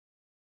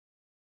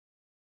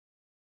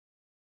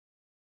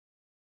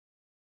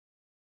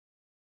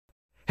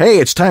Hey,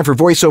 it's time for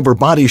VoiceOver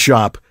Body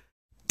Shop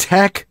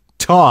Tech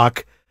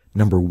Talk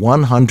number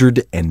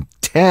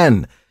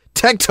 110.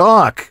 Tech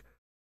Talk.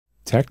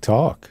 Tech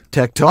Talk.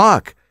 Tech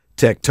Talk.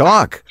 Tech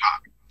Talk.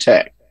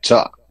 Tech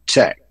Talk.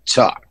 Tech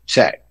Talk.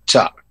 Tech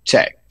Talk.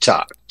 Tech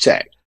Talk.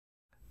 Tech.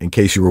 In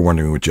case you were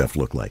wondering what Jeff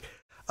looked like.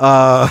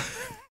 And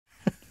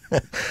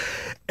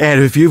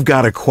if you've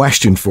got a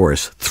question for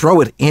us, throw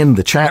it in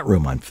the chat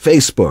room on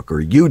Facebook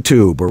or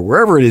YouTube or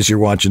wherever it is you're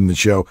watching the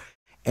show.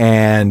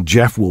 And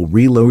Jeff will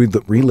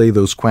relay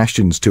those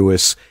questions to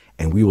us,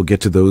 and we will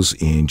get to those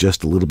in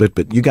just a little bit.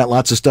 But you got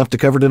lots of stuff to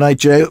cover tonight,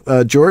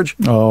 George?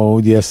 Oh,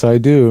 yes, I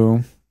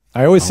do.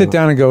 I always sit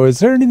down and go, is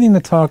there anything to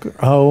talk?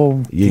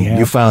 Oh,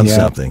 you found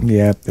something.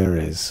 Yep, there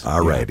is.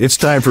 All right. It's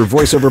time for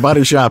VoiceOver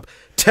Body Shop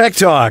Tech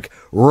Talk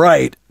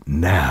right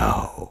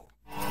now.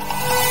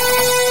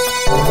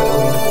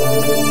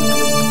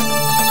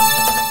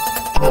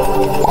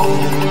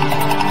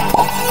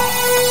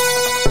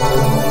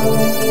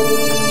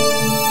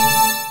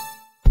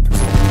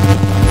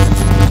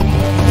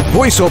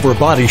 VoiceOver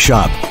Body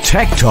Shop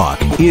Tech Talk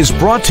is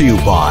brought to you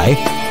by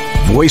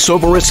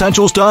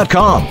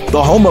VoiceOverEssentials.com,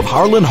 the home of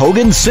Harlan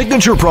Hogan's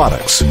signature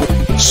products.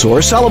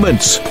 Source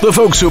Elements, the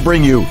folks who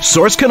bring you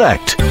Source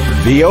Connect.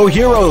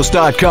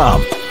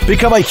 VOHeroes.com,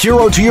 become a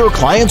hero to your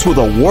clients with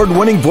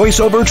award-winning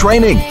voiceover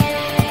training.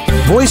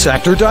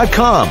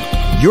 VoiceActor.com,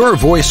 your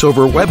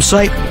voiceover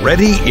website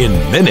ready in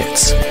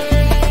minutes.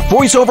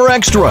 VoiceOver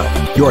Extra,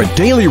 your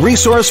daily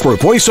resource for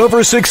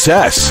voiceover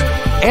success.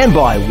 And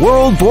by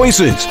World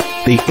Voices,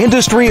 the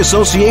Industry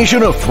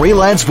Association of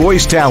Freelance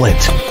Voice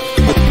Talent.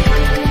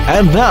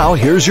 And now,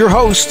 here's your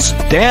hosts,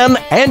 Dan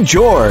and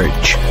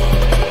George.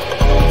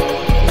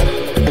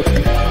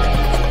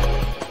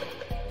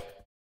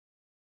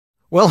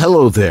 Well,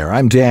 hello there.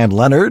 I'm Dan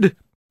Lenard.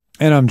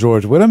 And I'm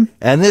George Whittam.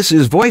 And this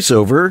is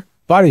VoiceOver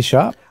Body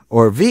Shop.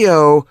 Or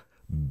VOBS.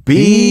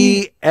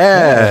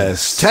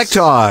 Tech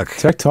Talk.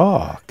 Tech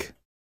Talk.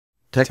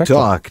 Tech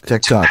Talk.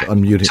 Tech Talk.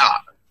 Unmuted.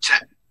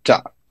 Tech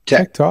Talk.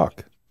 Tech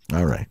Talk.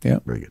 All right. Yeah.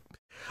 Very good.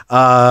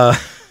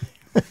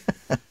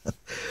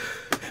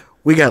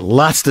 We got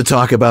lots to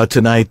talk about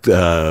tonight.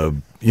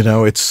 There's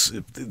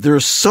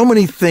so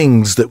many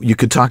things that you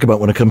could talk about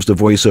when it comes to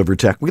voiceover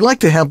tech. We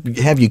like to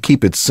have you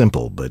keep it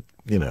simple, but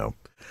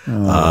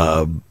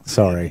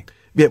sorry.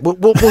 Yeah,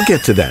 we'll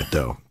get to that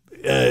though.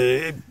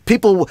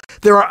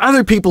 There are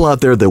other people out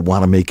there that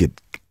want to make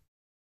it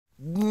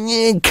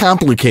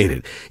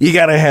complicated. You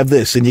got to have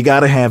this and you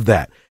got to have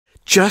that.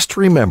 Just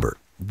remember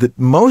that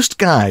most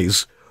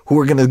guys who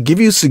are going to give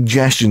you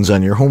suggestions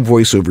on your home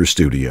voiceover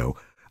studio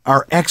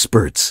are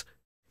experts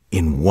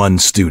in one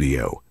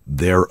studio,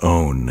 their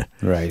own.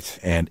 Right.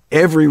 And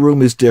every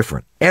room is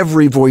different.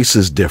 Every voice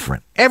is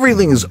different.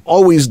 Everything is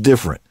always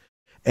different.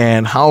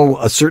 And how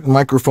a certain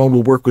microphone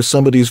will work with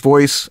somebody's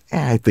voice,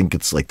 I think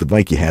it's like the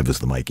mic you have is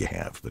the mic you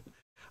have. But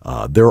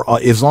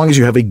as long as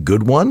you have a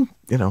good one,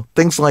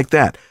 things like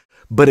that.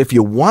 But if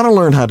you want to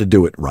learn how to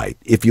do it right,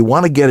 if you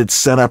want to get it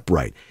set up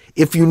right,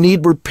 if you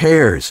need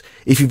repairs,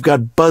 if you've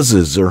got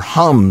buzzes or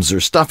hums or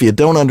stuff you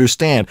don't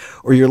understand,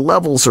 or your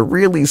levels are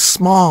really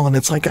small and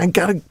it's like, I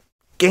got to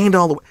gain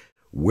all the way.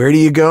 Where do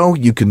you go?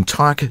 You can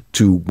talk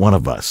to one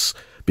of us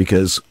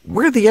because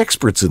we're the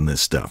experts in this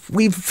stuff.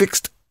 We've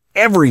fixed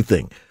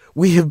everything.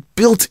 We have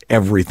built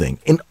everything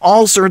in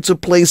all sorts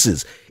of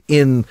places,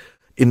 in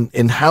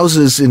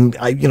houses.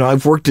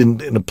 I've worked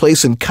in a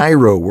place in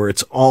Cairo where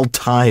it's all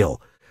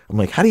tile. I'm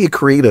like, how do you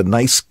create a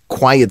nice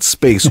quiet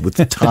space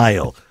with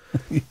tile?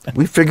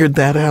 We figured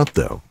that out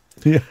though.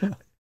 Yeah.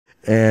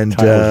 And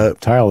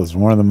tile is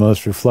one of the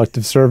most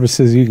reflective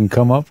surfaces you can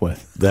come up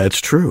with.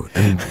 That's true.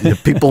 And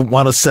if people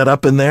want to set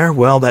up in there,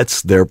 well,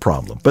 that's their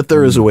problem. But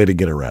there is a way to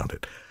get around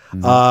it.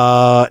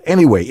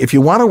 Anyway, if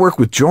you want to work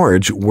with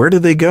George, where do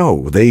they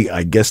go?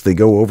 I guess they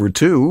go over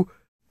to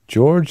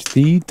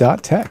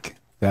GeorgeThe.tech.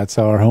 That's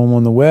our home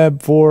on the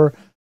web for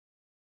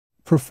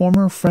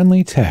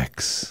performer-friendly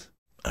techs.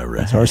 All right.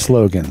 That's our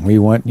slogan. We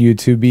want you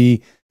to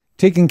be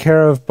taken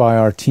care of by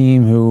our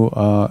team who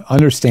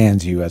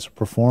understands you as a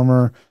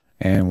performer,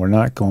 and we're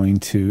not going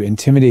to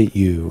intimidate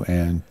you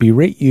and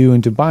berate you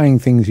into buying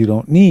things you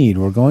don't need.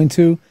 We're going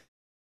to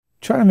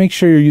try to make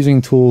sure you're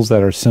using tools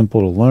that are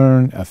simple to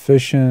learn,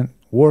 efficient,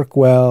 work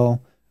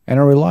well, and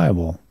are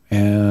reliable.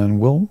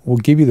 And we'll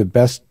give you the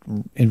best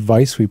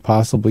advice we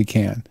possibly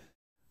can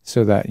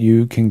so that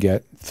you can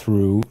get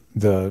through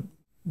the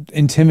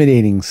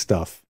intimidating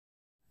stuff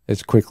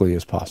as quickly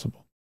as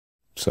possible.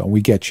 So we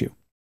get you.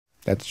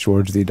 That's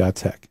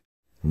GeorgeThe.tech.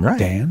 Right.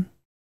 Dan?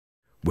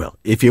 Well,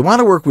 if you want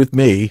to work with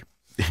me,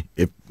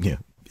 if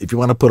you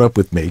want to put up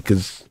with me,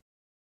 because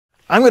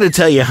I'm going to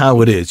tell you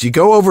how it is. You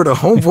go over to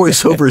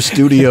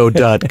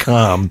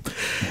homevoiceoverstudio.com,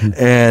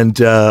 and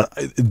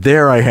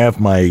there I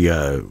have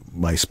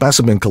my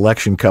specimen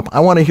collection cup. I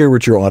want to hear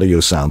what your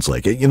audio sounds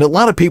like. A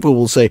lot of people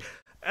will say,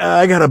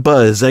 I got a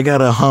buzz, I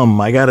got a hum,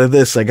 I got a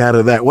this, I got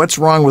a that. What's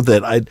wrong with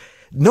it?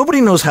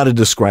 Nobody knows how to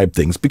describe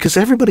things because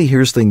everybody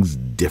hears things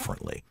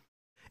differently.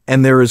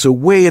 And there is a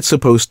way it's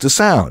supposed to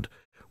sound,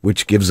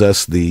 which gives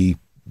us the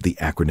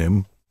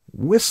acronym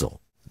WHISTLE.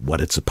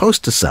 what it's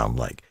supposed to sound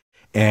like.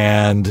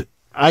 And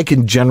I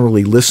can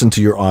generally listen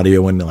to your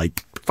audio in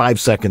like 5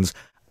 seconds.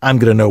 I'm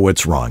going to know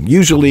what's wrong.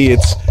 Usually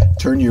it's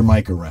turn your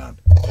mic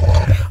around.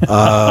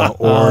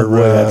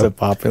 That's a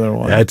popular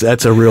one.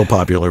 That's a real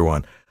popular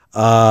one.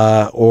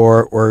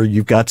 Or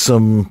you've got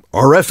some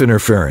RF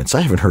interference. I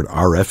haven't heard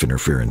RF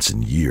interference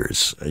in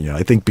years.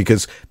 I think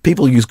because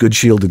people use good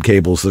shielded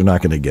cables, they're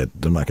not going to get,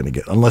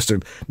 unless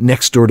they're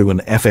next door to an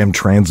FM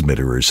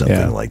transmitter or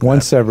something like that.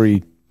 Once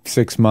every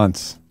 6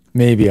 months,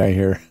 maybe I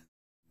hear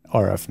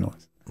RF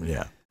noise.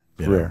 Yeah.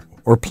 Rare.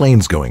 Or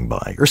planes going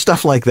by or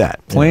stuff like that.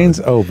 Planes?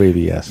 Oh,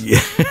 baby, yes.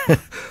 Yeah.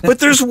 But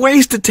there's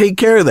ways to take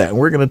care of that. And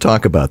we're going to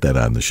talk about that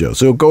on the show.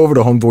 So go over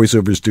to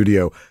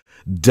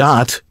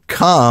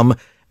homevoiceoverstudio.com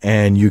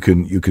and you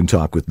can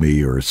talk with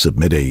me or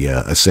submit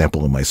a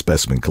sample of my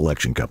specimen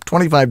collection cup.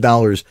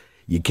 $25.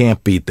 You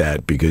can't beat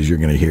that because you're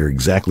going to hear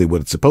exactly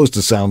what it's supposed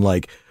to sound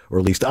like, or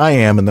at least I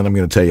am. And then I'm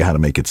going to tell you how to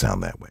make it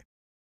sound that way.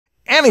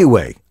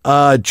 Anyway,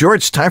 George,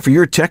 it's time for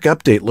your tech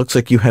update. Looks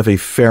like you have a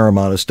fair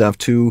amount of stuff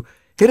to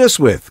hit us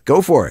with.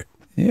 Go for it.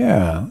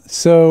 Yeah.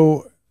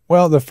 So,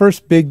 well, the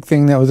first big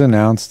thing that was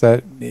announced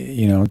that,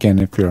 again,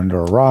 if you're under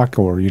a rock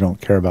or you don't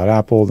care about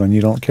Apple, then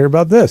you don't care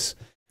about this.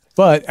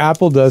 But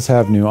Apple does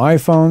have new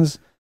iPhones.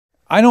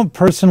 I don't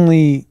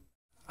personally,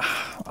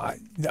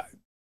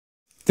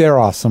 they're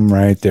awesome,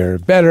 right? They're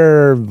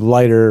better,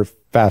 lighter,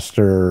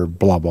 faster,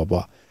 blah, blah,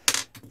 blah.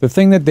 The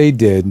thing that they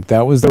did,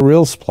 that was the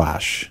real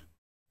splash,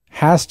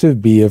 has to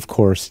be, of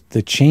course,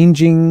 the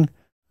changing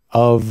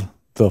of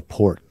the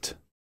port.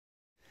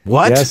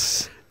 What?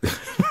 Yes.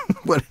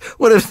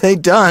 What have they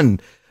done?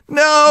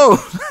 No,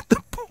 not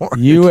the port.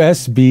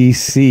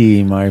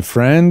 USB-C, my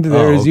friend.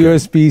 There's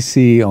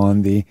USB-C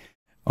on the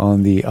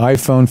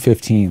iPhone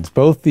 15s,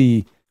 both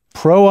the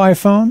Pro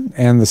iPhone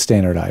and the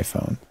standard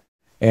iPhone.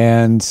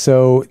 And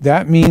so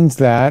that means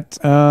that,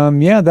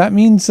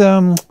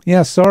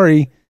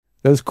 sorry,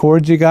 those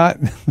cords you got,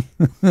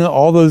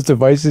 all those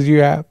devices you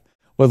have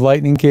with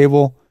Lightning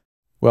cable,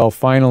 well,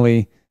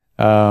 finally,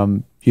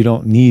 you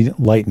don't need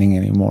Lightning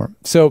anymore.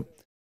 So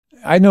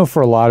I know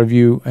for a lot of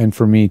you, and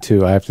for me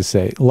too, I have to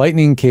say,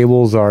 Lightning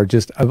cables are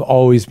just, I've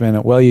always been,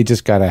 you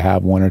just got to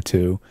have one or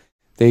two.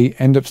 They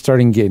end up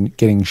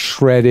getting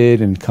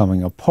shredded and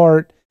coming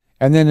apart.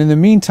 And then in the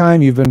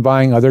meantime, you've been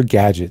buying other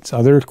gadgets,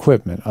 other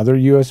equipment, other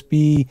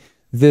USB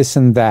this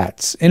and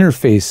that's,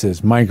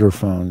 interfaces,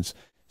 microphones,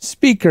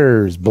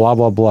 speakers, blah,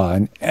 blah, blah.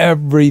 And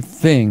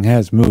everything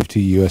has moved to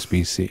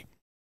USB-C.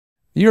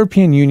 The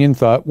European Union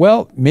thought,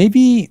 well,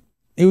 maybe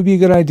it would be a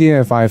good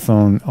idea if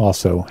iPhone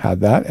also had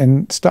that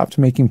and stopped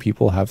making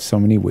people have so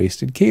many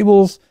wasted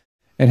cables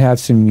and have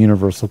some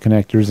universal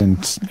connectors.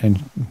 And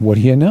what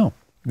do you know?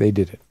 They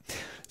did it.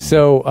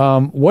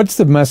 So what's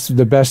the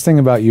best thing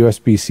about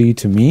USB-C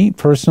to me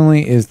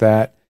personally is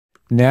that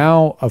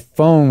now a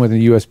phone with a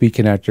USB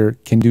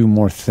connector can do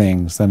more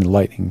things than a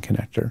Lightning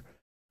connector.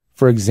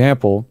 For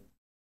example,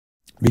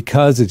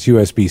 because it's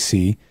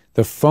USB-C,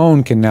 the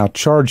phone can now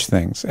charge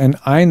things. And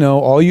I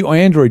know all you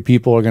Android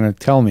people are going to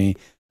tell me,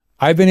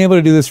 I've been able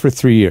to do this for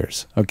 3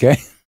 years, okay?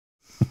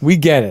 We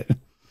get it.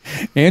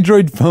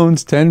 Android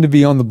phones tend to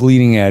be on the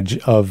bleeding edge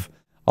of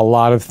a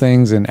lot of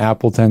things, and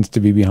Apple tends to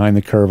be behind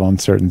the curve on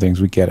certain things.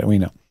 We get it, we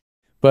know.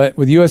 But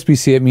with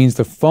USB-C, it means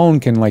the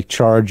phone can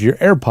charge your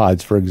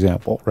AirPods, for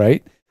example,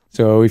 right?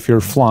 So if you're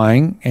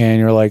flying and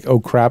you're like, oh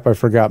crap, I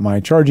forgot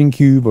my charging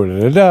cube, or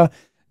da-da-da,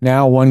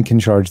 now one can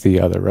charge the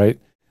other, right?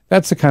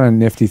 That's the kind of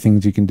nifty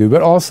things you can do.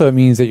 But also it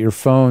means that your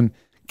phone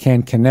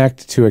can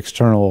connect to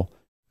external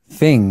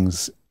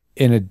things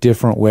in a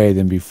different way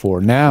than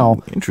before.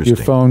 Now, your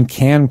phone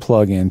can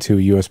plug into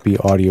a USB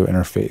audio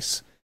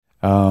interface.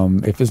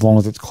 As long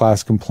as it's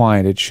class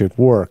compliant, it should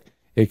work.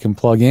 It can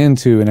plug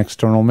into an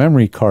external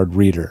memory card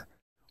reader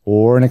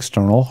or an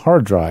external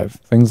hard drive,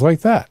 things like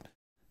that.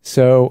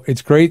 So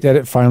it's great that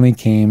it finally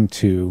came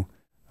to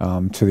the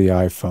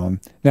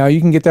iPhone. Now you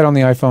can get that on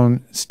the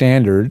iPhone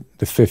standard,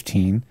 the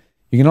 15.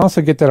 You can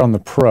also get that on the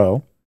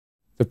Pro.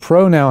 The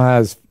Pro now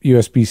has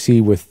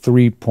USB-C with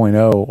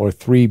 3.0 or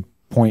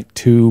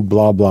 3.2,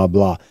 blah, blah,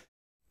 blah.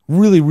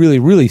 Really, really,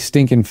 really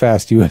stinking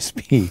fast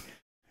USB.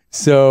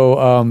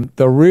 So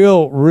the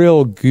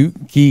real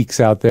geeks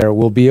out there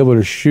will be able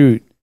to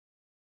shoot,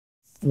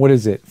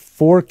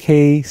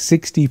 4K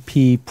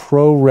 60p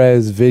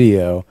ProRes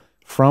video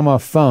from a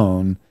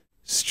phone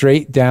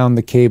straight down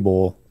the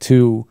cable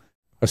to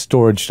a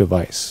storage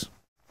device.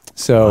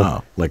 So,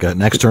 wow, like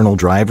an external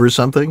drive or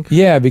something?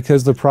 Yeah,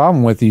 because the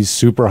problem with these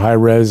super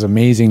high-res,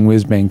 amazing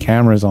whiz-bang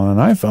cameras on an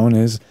iPhone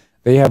is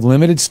they have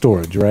limited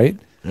storage, right?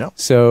 Yep.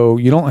 So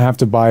you don't have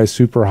to buy a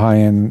super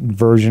high-end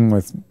version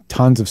with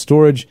tons of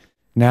storage.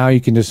 Now you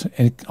can just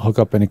hook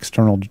up an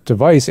external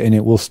device and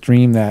it will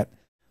stream that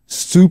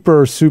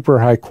super, super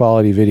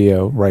high-quality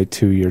video right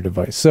to your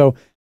device. So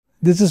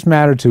does this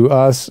matter to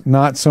us?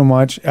 Not so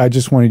much. I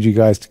just wanted you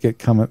guys to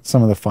get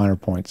some of the finer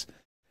points.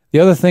 The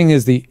other thing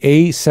is the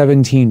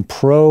A17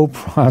 Pro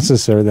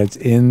processor that's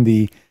in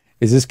the,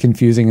 is this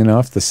confusing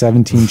enough? The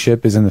 17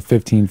 chip is in the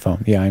 15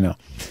 phone. Yeah, I know.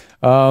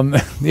 The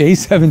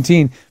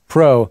A17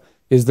 Pro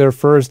is their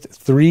first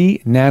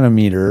 3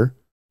 nanometer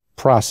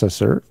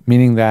processor,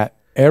 meaning that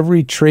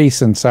every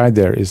trace inside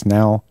there is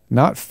now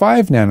not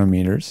 5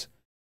 nanometers,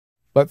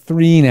 but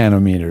 3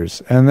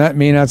 nanometers. And that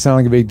may not sound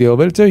like a big deal,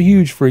 but it's a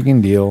huge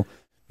freaking deal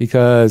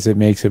because it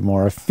makes it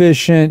more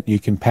efficient. You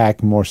can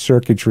pack more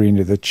circuitry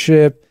into the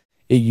chip.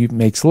 It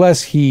makes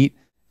less heat,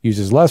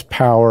 uses less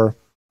power.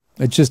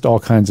 It's just all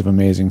kinds of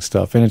amazing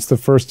stuff. And it's the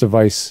first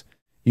device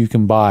you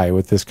can buy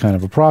with this kind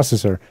of a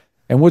processor.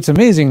 And what's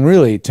amazing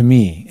really to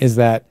me is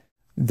that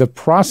the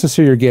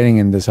processor you're getting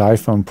in this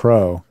iPhone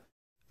Pro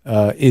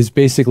is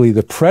basically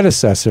the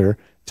predecessor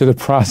to the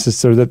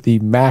processor that the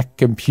Mac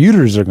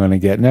computers are going to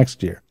get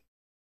next year.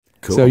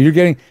 Cool. So you're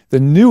getting the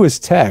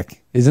newest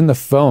tech is in the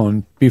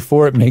phone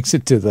before it makes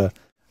it to the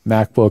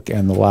MacBook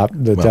and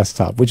the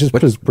desktop, which is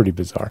pretty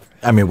bizarre.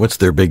 I mean, what's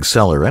their big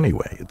seller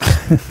anyway?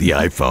 It's the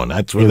iPhone.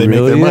 That's where they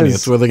make their money.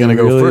 That's where they're going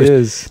to go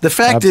first. The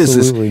fact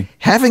is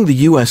having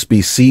the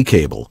USB-C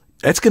cable,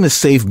 that's going to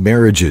save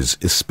marriages,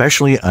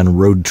 especially on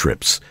road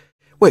trips.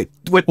 Wait,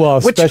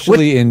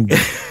 especially in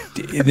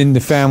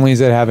the families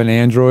that have an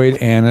Android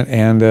and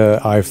an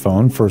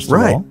iPhone, first of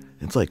all.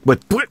 It's like,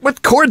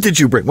 what cord did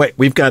you bring? Wait,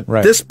 we've got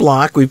this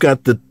block. We've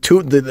got the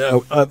two.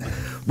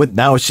 But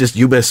now it's just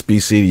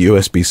USB-C to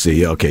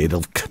USB-C. Okay,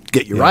 it'll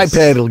get your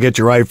iPad. It'll get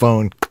your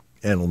iPhone,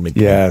 and it'll make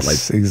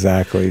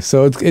exactly.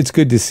 So it's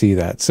good to see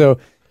that. So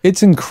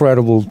it's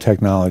incredible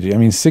technology. I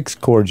mean,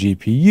 6-core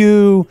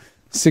GPU,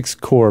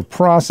 6-core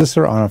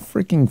processor on a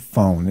freaking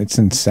phone. It's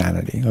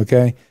insanity.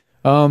 Okay.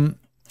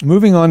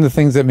 Moving on to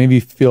things that maybe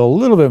feel a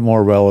little bit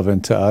more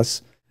relevant to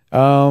us.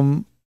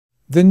 The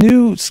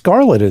new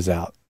Scarlett is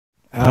out.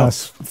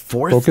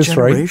 Fourth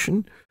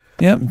generation?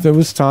 Yeah, there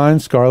was time.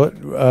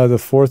 Scarlett, the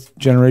 4th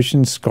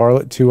generation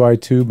Scarlett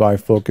 2i2 by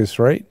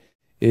Focusrite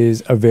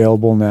is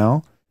available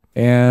now.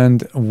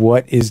 And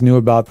what is new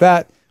about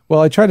that?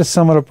 Well, I try to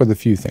sum it up with a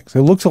few things.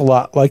 It looks a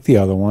lot like the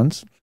other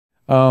ones.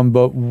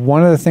 But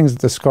one of the things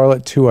that the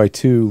Scarlett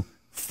 2i2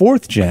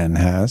 4th gen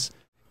has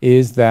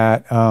is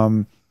that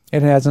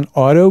it has an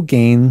auto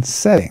gain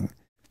setting.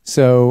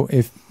 So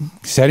if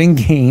setting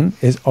gain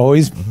is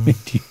always made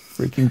you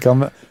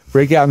freaking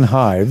break out in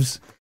hives,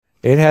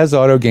 it has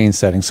auto gain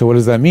settings. So what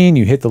does that mean?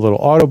 You hit the little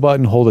auto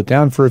button, hold it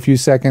down for a few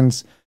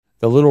seconds.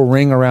 The little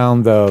ring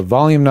around the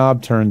volume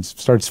knob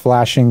starts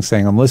flashing,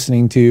 saying, I'm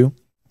listening to you.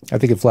 I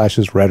think it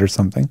flashes red or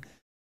something.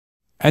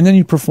 And then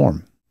you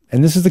perform.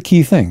 And this is the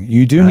key thing.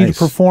 You do need to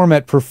perform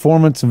at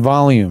performance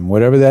volume,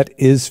 whatever that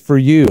is for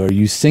you. Are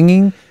you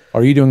singing?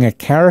 Are you doing a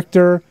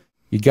character?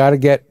 You got to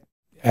get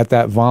at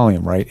that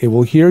volume, right? It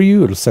will hear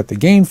you. It'll set the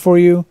gain for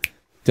you.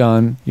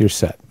 Done. You're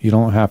set. You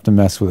don't have to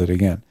mess with it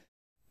again.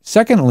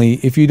 Secondly,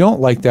 if you don't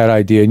like that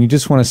idea and you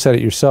just want to set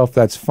it yourself,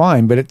 that's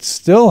fine. But it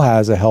still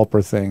has a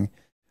helper thing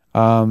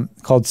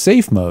called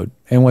safe mode.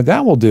 And what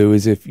that will do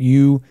is if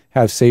you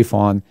have safe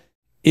on,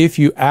 if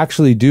you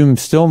actually do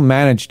still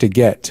manage to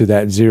get to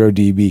that 0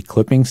 dB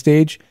clipping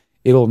stage,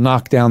 it'll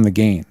knock down the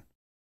gain.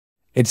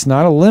 It's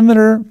not a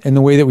limiter in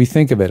the way that we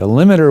think of it. A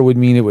limiter would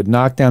mean it would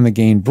knock down the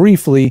gain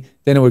briefly,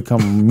 then it would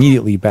come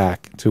immediately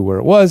back to where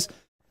it was.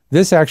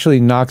 This actually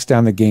knocks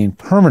down the gain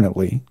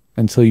permanently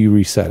until you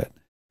reset it.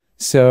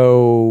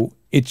 So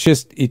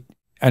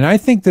and I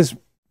think it's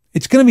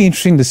going to be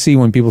interesting to see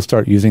when people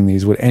start using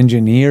these, what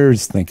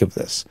engineers think of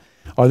this.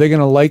 Are they going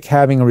to like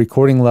having a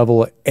recording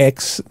level at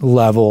X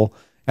level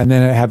and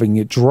then having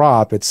it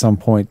drop at some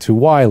point to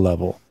Y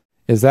level?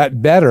 Is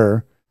that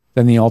better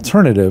than the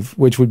alternative,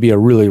 which would be a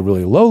really,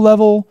 really low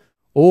level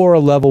or a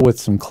level with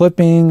some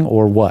clipping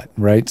or what,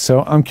 right?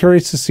 So I'm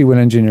curious to see what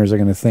engineers are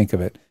going to think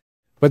of it.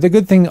 But the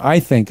good thing, I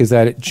think, is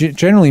that it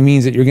generally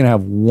means that you're going to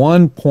have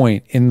one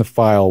point in the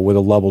file where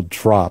the level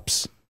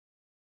drops,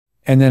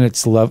 and then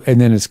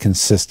it's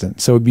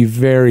consistent. So it'd be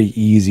very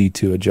easy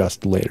to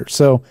adjust later.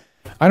 So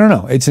I don't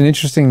know. It's an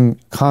interesting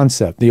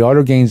concept. The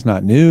auto gain's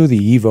not new.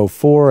 The Evo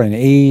 4 and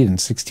 8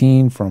 and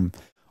 16 from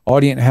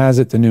Audient has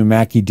it. The new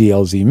Mackie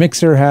DLZ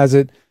mixer has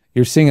it.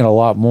 You're seeing it a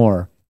lot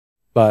more,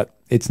 but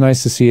it's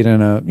nice to see it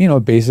in a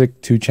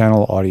basic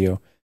 2-channel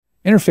audio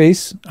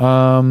interface,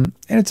 and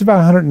it's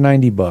about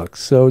 $190.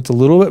 So it's a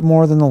little bit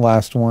more than the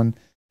last one,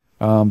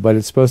 but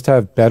it's supposed to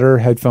have better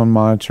headphone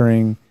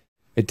monitoring.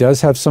 It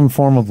does have some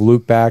form of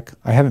loopback.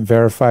 I haven't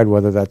verified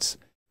whether that's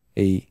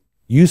a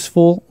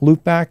useful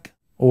loopback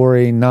or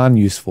a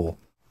non-useful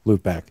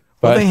loopback.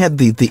 But they had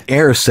the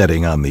air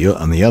setting on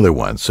the other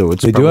one, so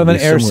they do have an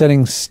air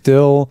setting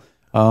still.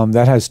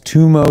 That has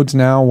 2 modes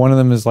now. One of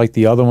them is like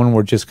the other one,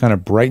 where it just kind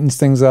of brightens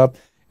things up,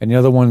 and the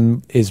other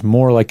one is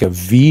more like a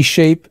V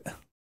shape,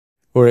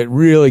 where it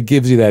really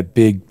gives you that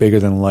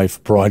bigger than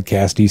life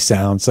broadcasty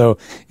sound. So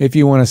if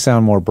you want to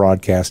sound more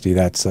broadcasty,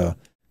 that's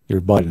your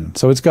button.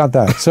 So it's got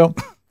that. So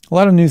a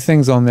lot of new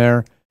things on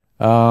there.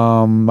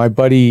 My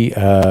buddy,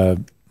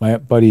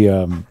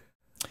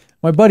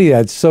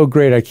 that's so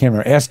great, I can't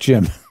remember. Ask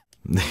Jim.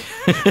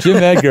 Jim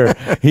Edgar.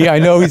 I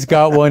know he's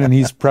got one, and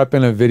he's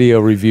prepping a video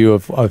review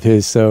of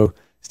his. So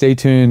stay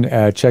tuned.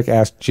 Check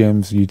Ask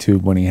Jim's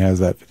YouTube when he has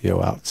that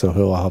video out. So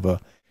he'll have a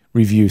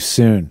review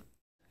soon.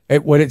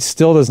 What it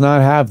still does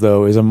not have,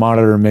 though, is a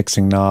monitor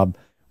mixing knob.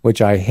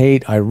 which I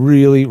hate. I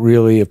really,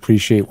 really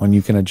appreciate when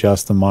you can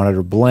adjust the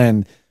monitor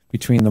blend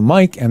between the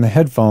mic and the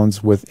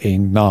headphones with a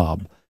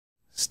knob.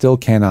 Still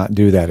cannot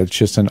do that. It's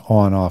just an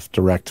on-off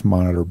direct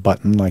monitor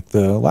button like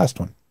the last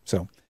one.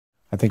 So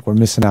I think we're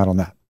missing out on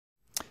that.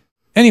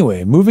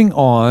 Anyway, moving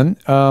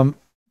on.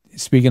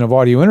 Speaking of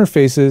audio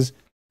interfaces,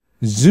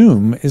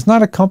 Zoom is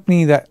not a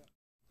company that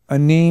a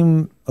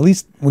name, at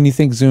least when you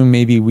think Zoom,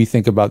 maybe we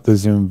think about the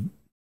Zoom,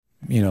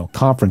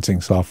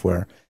 conferencing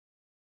software.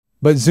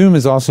 But Zoom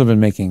has also been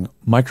making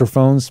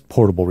microphones,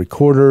 portable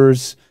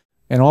recorders,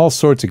 and all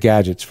sorts of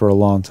gadgets for a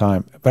long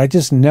time. But I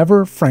just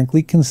never,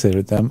 frankly,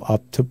 considered them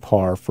up to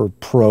par for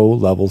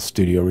pro-level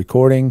studio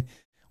recording.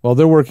 Well,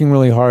 they're working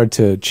really hard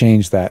to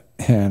change that.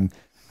 And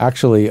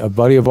actually, a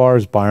buddy of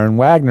ours, Byron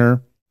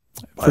Wagner,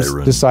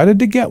 decided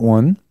to get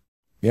one.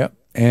 Yep.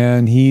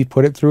 And he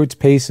put it through its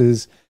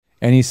paces.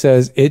 And he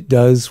says it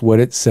does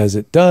what it says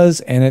it does.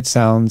 And it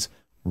sounds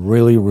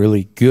really,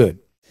 really good.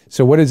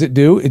 So what does it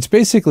do? It's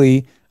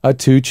basically a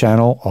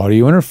 2-channel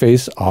audio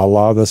interface a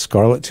la the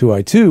Scarlett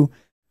 2i2.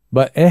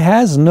 But it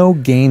has no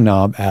gain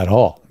knob at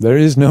all. There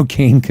is no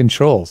gain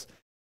controls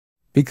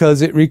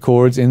because it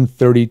records in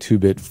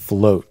 32-bit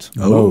float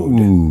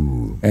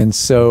mode. And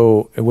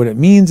so what it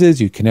means is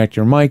you connect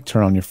your mic,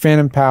 turn on your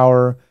phantom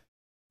power,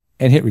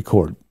 and hit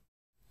record.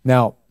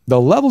 Now,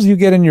 the levels you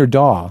get in your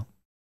DAW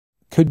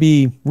could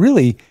be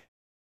really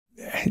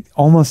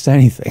almost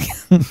anything.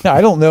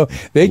 I don't know.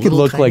 They could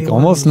look like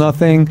almost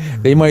nothing.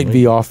 They might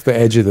be off the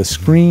edge of the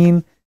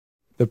screen.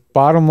 The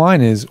bottom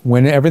line is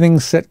when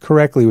everything's set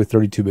correctly with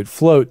 32-bit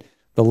float,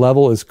 the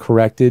level is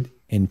corrected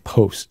in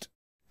post.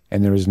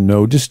 And there is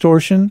no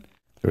distortion,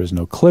 there is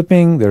no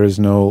clipping, there is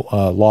no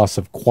loss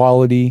of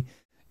quality.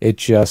 It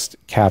just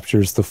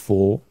captures the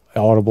full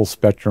audible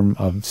spectrum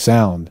of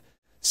sound.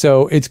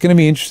 So it's going to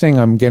be interesting.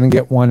 I'm going to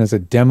get one as a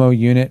demo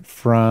unit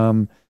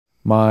from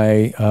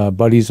my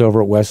buddies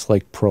over at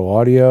Westlake Pro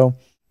Audio.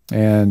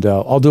 And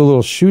I'll do a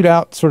little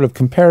shootout sort of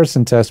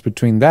comparison test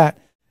between that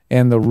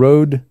and the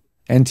Rode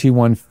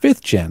NT1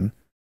 5th Gen,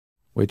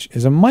 which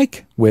is a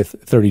mic with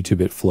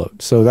 32-bit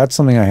float. So that's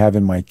something I have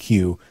in my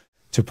queue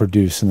to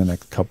produce in the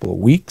next couple of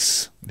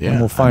weeks. Yeah, and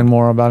we'll find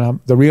more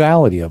about the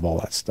reality of all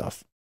that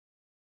stuff.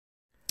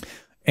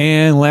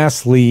 And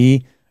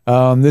lastly,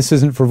 this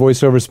isn't for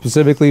voiceover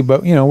specifically,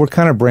 but we're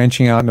kind of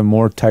branching out into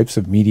more types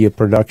of media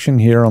production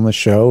here on the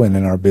show and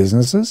in our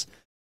businesses.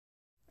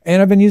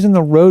 And I've been using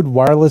the Rode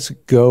Wireless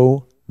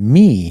Go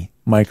Me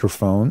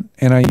microphone,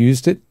 and I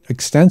used it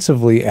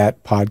extensively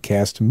at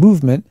Podcast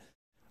Movement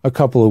a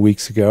couple of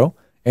weeks ago.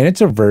 And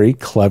it's a very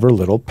clever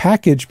little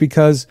package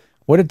because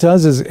what it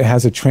does is it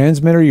has a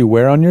transmitter you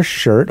wear on your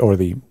shirt or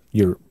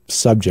your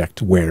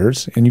subject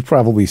wears, and you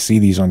probably see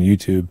these on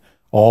YouTube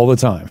all the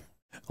time.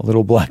 A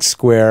little black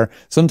square,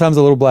 sometimes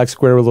a little black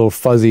square with a little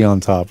fuzzy on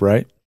top,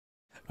 right?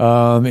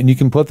 And you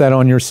can put that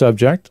on your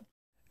subject,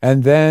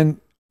 and then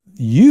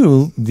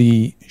you,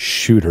 the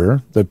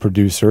shooter, the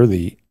producer,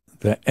 the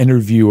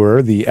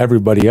interviewer, the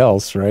everybody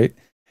else, right,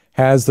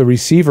 has the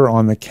receiver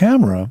on the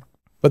camera,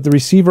 but the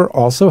receiver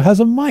also has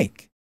a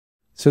mic.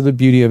 So the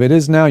beauty of it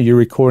is now you're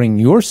recording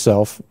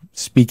yourself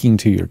speaking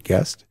to your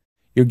guest.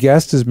 Your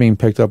guest is being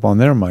picked up on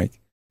their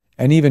mic.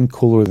 And even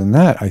cooler than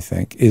that, I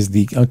think, is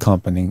the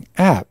accompanying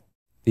app.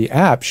 The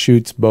app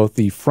shoots both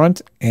the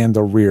front and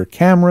the rear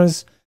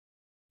cameras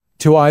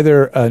to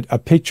either a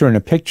picture in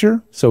a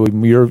picture, so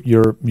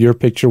your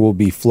picture will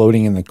be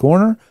floating in the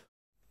corner,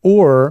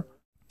 or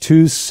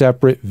 2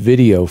 separate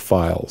video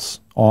files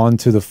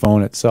onto the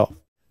phone itself.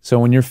 So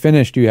when you're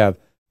finished, you have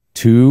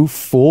 2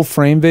 full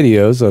frame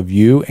videos of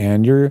you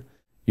and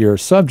your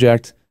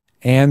subject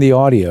and the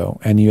audio,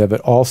 and you have it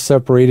all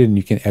separated and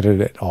you can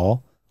edit it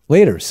all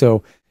later.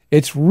 So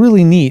it's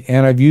really neat,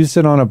 and I've used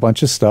it on a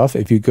bunch of stuff.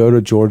 If you go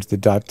to George the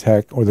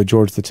Tech or the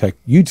George the Tech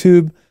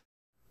YouTube,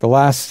 the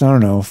last,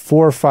 4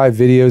 or 5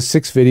 videos,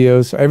 6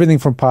 videos, everything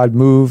from Pod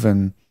Move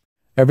and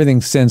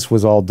everything since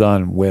was all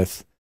done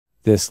with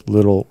this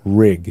little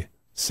rig.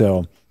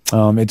 So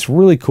it's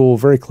really cool,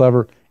 very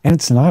clever, and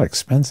it's not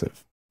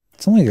expensive.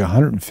 It's only like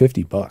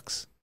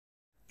 $150.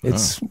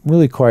 It's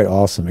really quite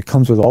awesome. It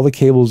comes with all the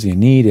cables you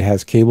need. It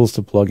has cables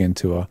to plug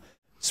into a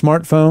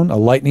smartphone, a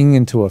Lightning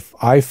into an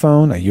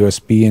iPhone, a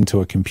USB into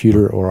a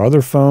computer or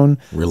other phone.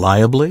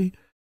 Reliably?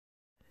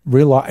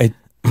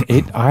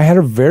 I had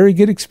a very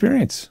good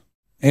experience.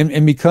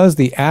 And because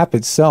the app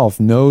itself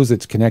knows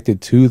it's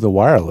connected to the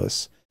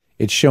wireless,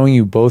 it's showing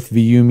you both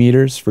VU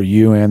meters for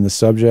you and the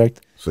subject.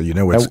 So you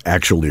know it's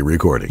actually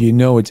recording. You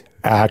know it's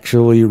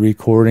actually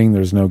recording.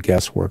 There's no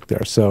guesswork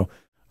there. So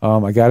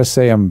I got to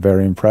say I'm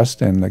very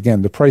impressed. And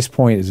again, the price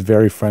point is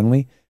very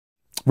friendly.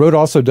 Rode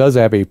also does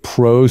have a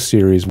Pro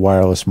Series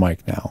wireless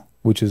mic now,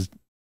 which is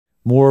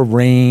more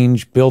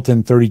range,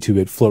 built-in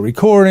 32-bit float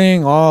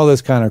recording, all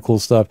this kind of cool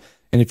stuff.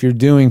 And if you're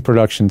doing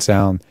production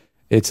sound,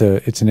 it's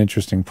an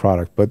interesting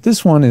product. But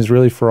this one is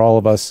really for all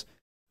of us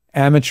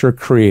amateur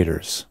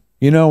creators.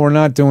 We're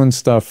not doing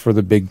stuff for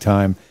the big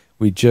time.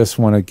 We just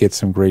want to get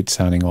some great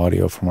sounding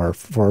audio for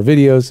our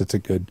videos. It's a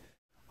good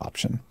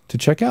option to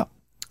check out.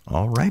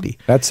 All righty.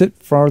 That's it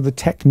for the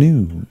tech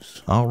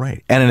news. All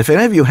right. And if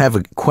any of you have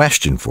a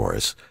question for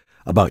us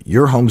about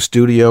your home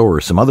studio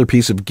or some other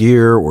piece of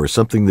gear or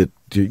something that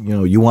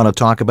you want to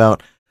talk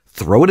about,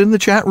 throw it in the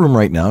chat room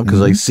right now,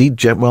 because I see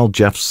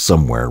Jeff's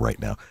somewhere right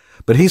now.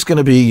 But he's going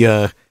to be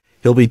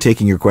he'll be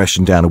taking your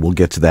question down, and we'll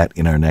get to that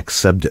in our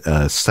next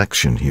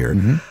section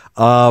here.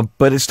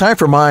 But it's time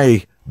for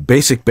my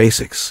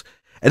basics.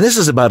 And this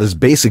is about as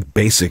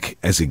basic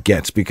as it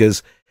gets,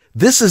 because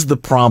this is the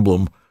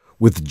problem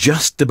with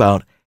just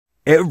about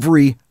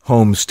every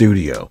home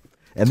studio.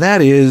 And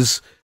that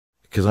is,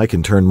 because I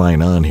can turn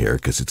mine on here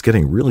because it's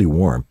getting really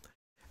warm.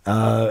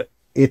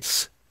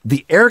 It's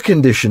the air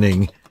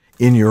conditioning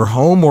in your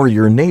home or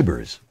your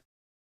neighbor's.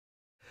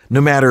 No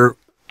matter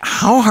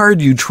how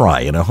hard you try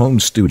in a home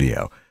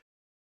studio,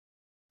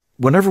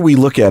 whenever we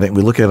look at it,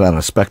 we look at it on a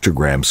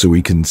spectrogram so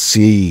we can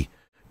see,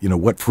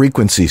 what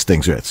frequencies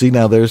things are at. See,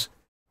 now there's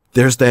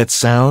that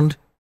sound.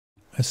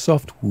 A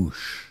soft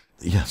whoosh.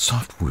 Yeah,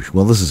 soft whoosh.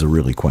 Well, this is a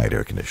really quiet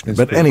air conditioner.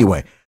 But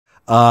anyway,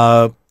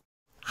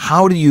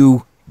 how do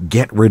you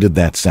get rid of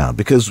that sound?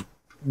 Because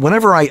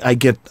whenever I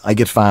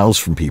get files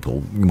from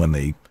people when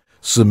they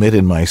submit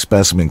in my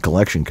specimen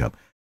collection cup,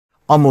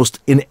 almost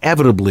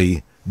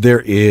inevitably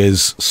there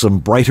is some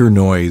brighter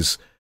noise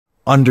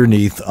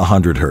underneath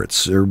 100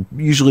 hertz, or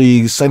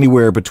usually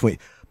anywhere between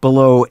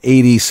below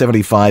 80,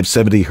 75,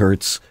 70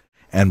 hertz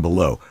and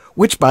below,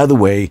 which, by the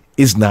way,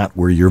 is not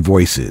where your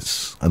voice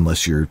is,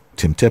 unless you're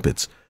Tim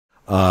Tippett's.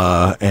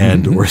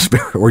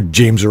 Or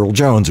James Earl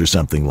Jones or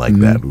something like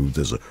that, who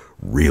has a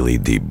really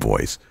deep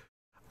voice.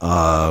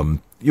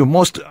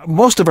 Most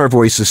of our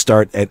voices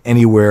start at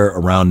anywhere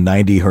around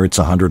 90 hertz,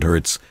 100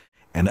 hertz,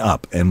 and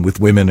up. And with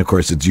women, of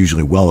course, it's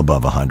usually well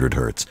above 100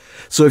 hertz.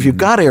 So if you've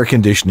got air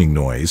conditioning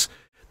noise,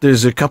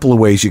 there's a couple of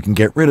ways you can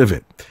get rid of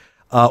it.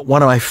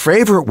 One of my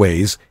favorite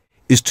ways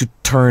is to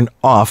turn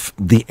off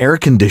the air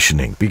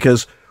conditioning,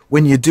 because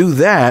when you do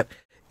that,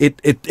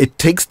 it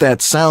takes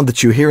that sound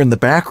that you hear in the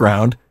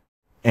background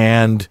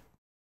and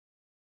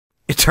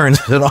it turns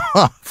it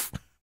off.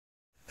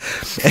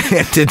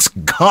 And it's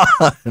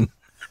gone.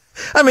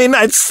 I mean,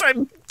 it's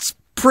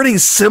pretty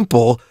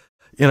simple,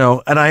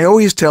 and I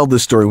always tell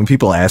this story when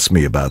people ask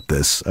me about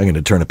this. I'm going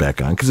to turn it back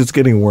on because it's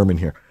getting warm in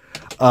here.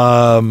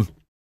 My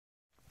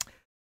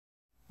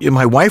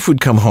wife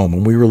would come home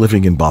when we were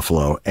living in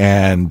Buffalo,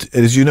 and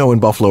as you know, in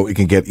Buffalo, it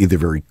can get either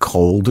very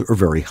cold or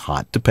very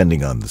hot,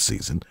 depending on the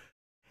season.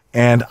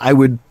 And I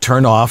would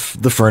turn off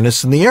the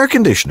furnace and the air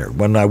conditioner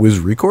when I was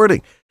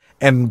recording.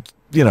 And,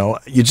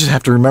 you just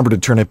have to remember to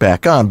turn it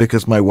back on,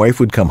 because my wife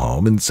would come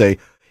home and say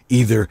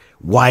either,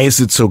 "Why is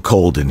it so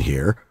cold in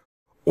here?"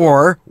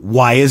 or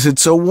 "Why is it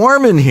so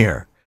warm in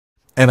here?"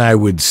 And I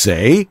would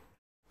say,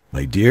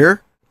 "My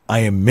dear, I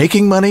am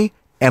making money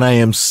and I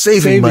am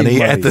saving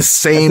money at the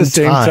same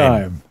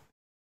time.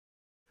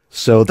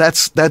 So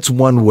that's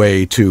one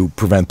way to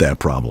prevent that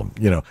problem.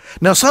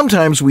 Now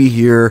sometimes we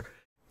hear,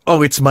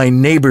 "Oh, it's my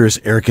neighbor's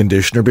air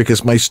conditioner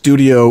because my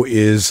studio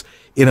is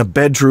in a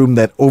bedroom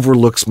that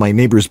overlooks my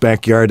neighbor's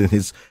backyard and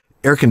his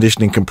air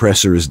conditioning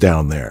compressor is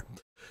down there."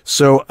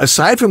 So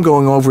aside from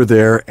going over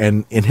there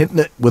and hitting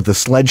it with a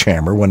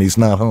sledgehammer when he's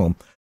not home,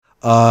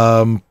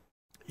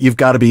 you've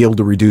got to be able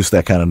to reduce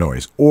that kind of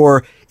noise.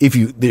 Or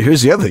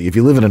here's the other thing, if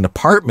you live in an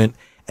apartment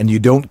and you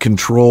don't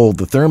control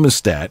the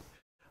thermostat,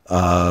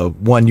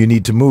 one, you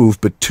need to move,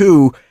 but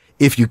two,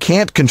 if you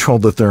can't control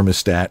the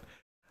thermostat,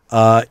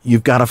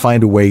 you've got to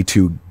find a way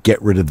to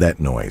get rid of that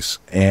noise.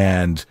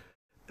 And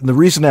the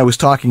reason I was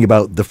talking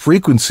about the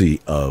frequency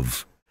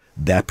of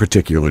that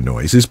particular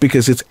noise is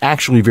because it's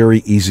actually very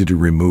easy to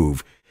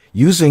remove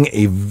using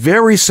a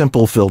very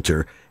simple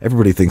filter.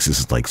 Everybody thinks this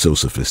is like so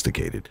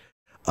sophisticated,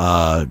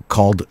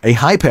 called a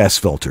high-pass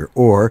filter,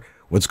 or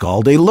what's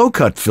called a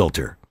low-cut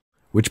filter,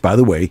 which, by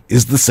the way,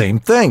 is the same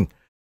thing.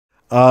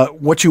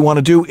 What you want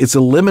to do is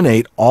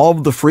eliminate all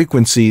of the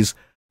frequencies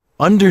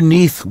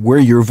underneath where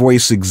your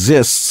voice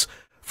exists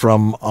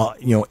from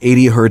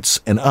 80 hertz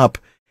and up,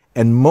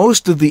 and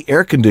most of the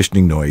air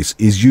conditioning noise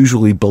is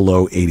usually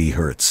below 80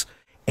 hertz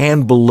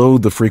and below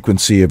the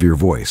frequency of your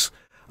voice,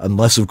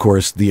 unless, of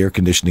course, the air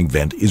conditioning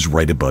vent is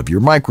right above your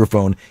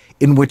microphone,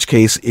 in which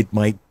case it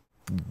might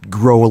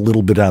grow a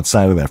little bit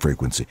outside of that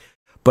frequency.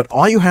 But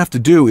all you have to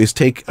do is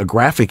take a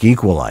graphic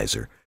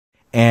equalizer,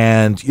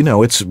 and,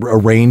 it's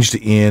arranged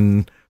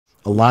in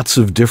lots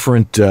of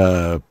different,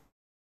 you've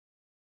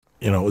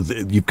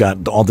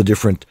got all the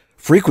different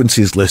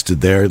frequencies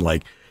listed there,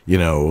 like,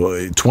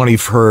 20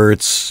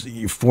 hertz,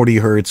 40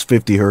 hertz,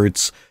 50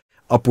 hertz,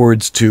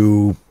 upwards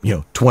to,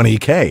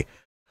 20K.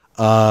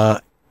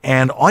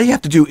 And all you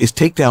have to do is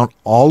take down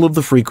all of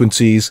the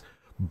frequencies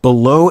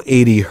below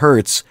 80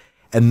 hertz,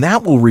 and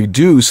that will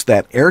reduce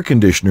that air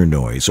conditioner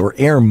noise or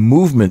air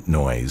movement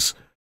noise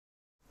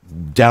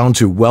down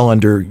to well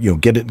under,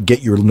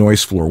 get your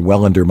noise floor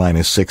well under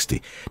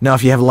 -60. Now,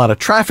 if you have a lot of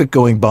traffic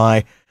going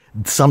by,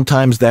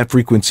 sometimes that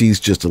frequency is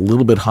just a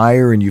little bit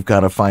higher, and you've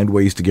got to find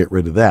ways to get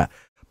rid of that.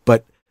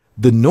 But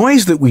the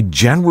noise that we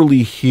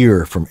generally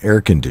hear from air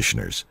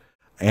conditioners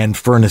and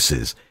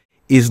furnaces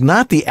is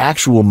not the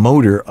actual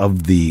motor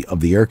of the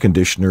air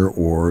conditioner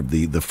or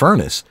the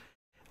furnace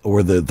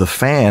or the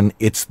fan.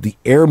 It's the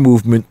air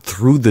movement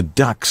through the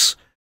ducts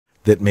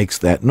that makes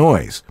that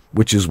noise,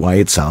 which is why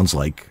it sounds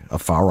like a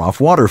far off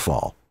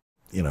waterfall.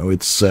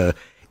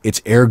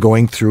 It's air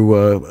going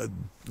through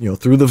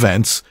through the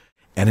vents,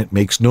 and it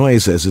makes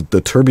noise as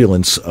the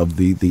turbulence of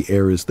the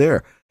air is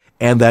there.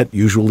 And that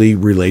usually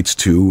relates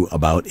to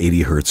about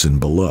 80 hertz and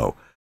below.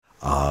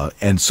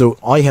 And so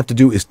all you have to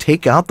do is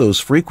take out those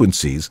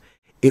frequencies.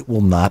 It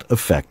will not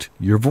affect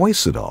your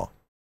voice at all.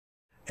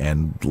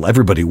 And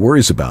everybody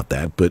worries about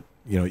that, but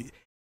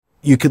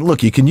you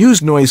can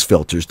use noise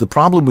filters. The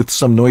problem with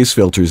some noise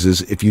filters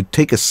is if you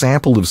take a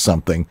sample of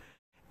something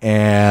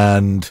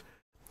and,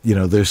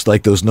 there's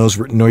like those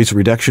noise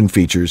reduction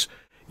features,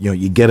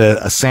 you get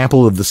a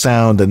sample of the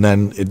sound and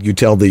then you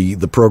tell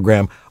the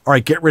program, all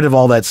right, get rid of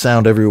all that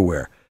sound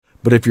everywhere.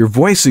 But if your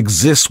voice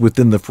exists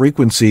within the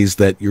frequencies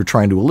that you're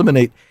trying to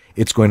eliminate,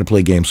 it's going to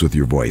play games with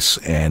your voice,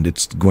 and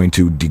it's going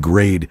to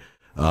degrade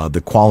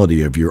the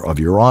quality of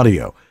your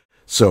audio.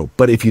 So,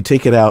 but if you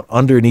take it out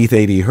underneath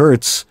 80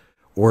 hertz,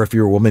 or if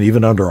you're a woman,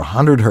 even under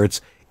 100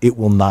 hertz, it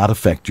will not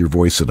affect your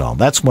voice at all.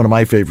 That's one of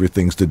my favorite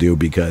things to do,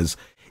 because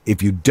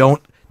if you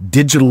don't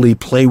digitally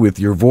play with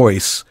your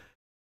voice,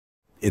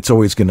 it's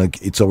always gonna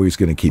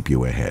keep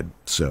you ahead.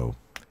 So,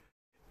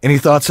 any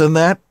thoughts on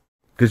that?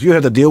 Because you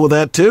have to deal with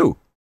that too.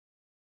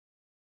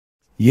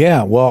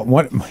 Yeah, well,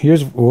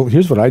 here's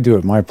what I do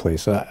at my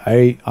place.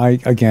 I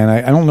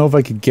don't know if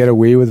I could get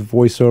away with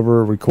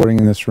voiceover recording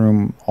in this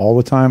room all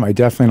the time. I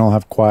definitely don't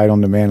have quiet on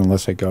demand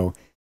unless I go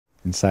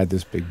inside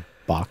this big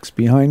box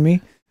behind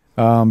me.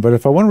 But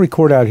if I want to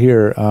record out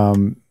here,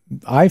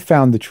 I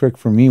found the trick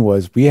for me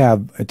was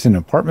it's an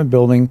apartment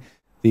building.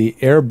 The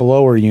air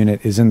blower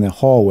unit is in the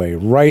hallway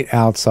right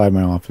outside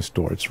my office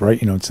door. It's right,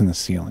 it's in the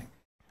ceiling.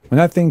 When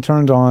that thing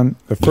turned on,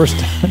 the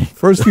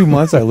first few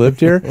months I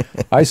lived here,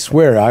 I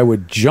swear I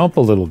would jump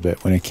a little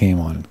bit when it came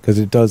on, because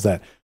it does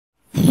that.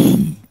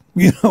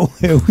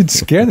 It would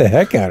scare the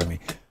heck out of me.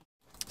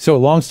 So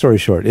long story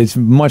short, it's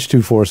much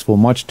too forceful,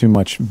 much too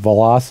much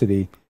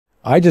velocity.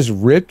 I just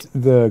ripped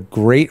the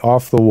grate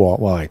off the wall.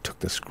 Well, I took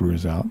the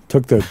screws out,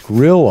 took the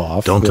grill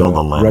off. Don't tell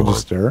the landlord.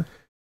 Register.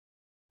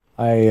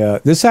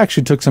 This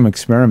actually took some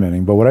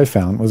experimenting, but what I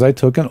found was I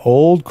took an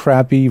old,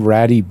 crappy,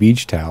 ratty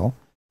beach towel,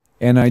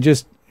 and I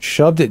just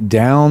shoved it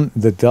down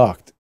the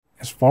duct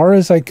as far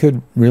as I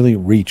could really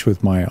reach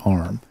with my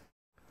arm.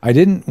 I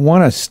didn't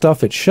want to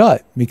stuff it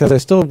shut because I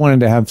still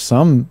wanted to have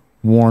some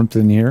warmth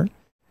in here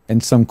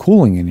and some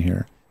cooling in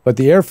here. But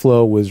the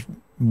airflow was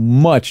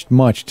much,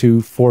 much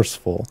too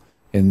forceful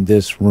in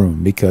this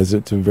room because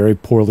it's a very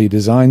poorly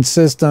designed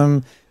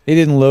system. They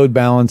didn't load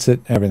balance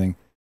it, everything.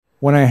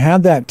 When I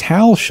had that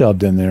towel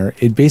shoved in there,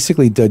 it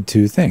basically did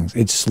two things.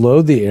 It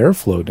slowed the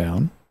airflow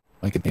down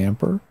like a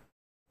damper,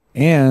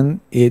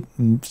 and it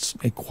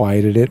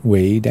quieted it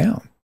way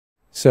down.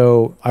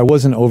 So I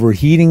wasn't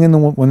overheating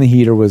when the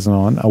heater was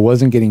on. I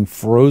wasn't getting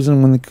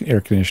frozen when the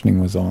air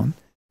conditioning was on.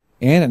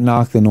 And it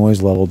knocked the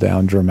noise level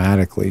down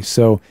dramatically.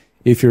 So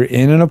if you're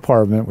in an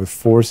apartment with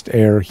forced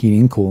air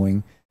heating,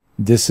 cooling,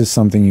 this is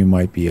something you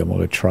might be able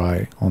to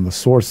try on the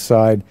source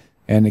side.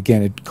 And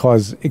again, it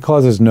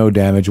causes no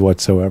damage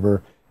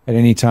whatsoever. At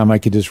any time, I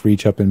could just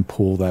reach up and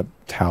pull that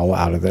towel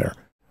out of there.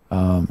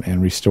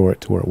 And restore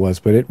it to where it was.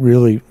 But it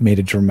really made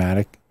a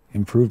dramatic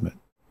improvement.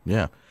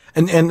 Yeah.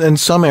 And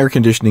some air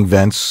conditioning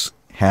vents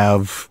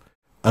have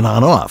an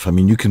on-off. I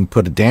mean, you can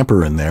put a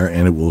damper in there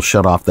and it will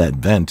shut off that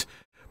vent,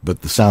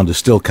 but the sound is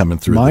still coming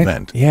through the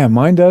vent. Yeah,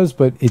 mine does,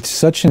 but it's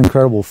such an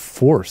incredible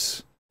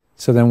force.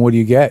 So then what do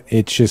you get?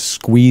 It just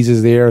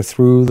squeezes the air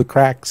through the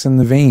cracks in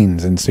the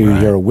veins. And so you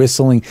hear a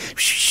whistling,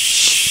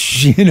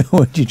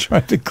 when you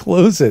try to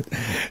close it.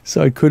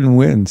 So I couldn't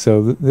win.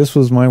 So this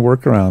was my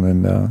workaround,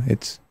 and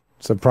it's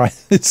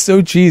surprising. It's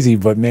so cheesy,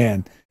 but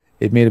man,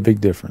 it made a big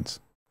difference.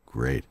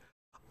 Great.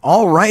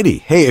 All righty.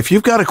 Hey, if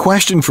you've got a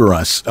question for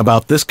us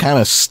about this kind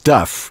of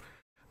stuff,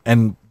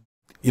 and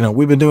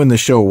we've been doing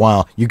this show a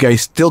while, you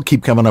guys still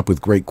keep coming up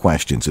with great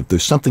questions. If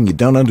there's something you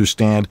don't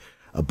understand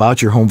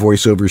about your home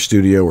voiceover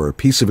studio, or a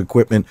piece of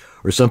equipment,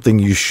 or something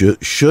you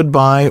should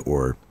buy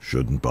or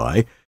shouldn't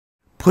buy,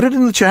 put it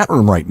in the chat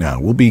room right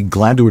now. We'll be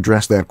glad to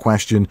address that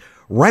question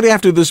right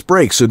after this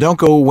break. So don't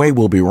go away.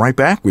 We'll be right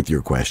back with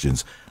your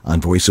questions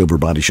on VoiceOver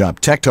Body Shop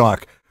Tech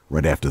Talk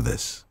right after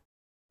this.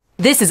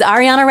 This is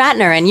Ariana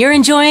Ratner, and you're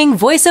enjoying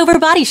VoiceOver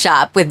Body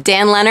Shop with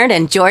Dan Lenard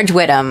and George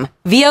Whittam.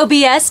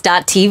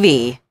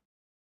 VOBS.TV.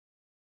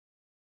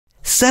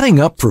 Setting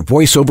up for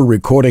voiceover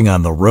recording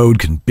on the road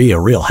can be a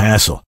real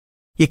hassle.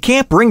 You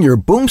can't bring your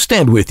boom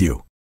stand with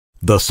you.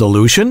 The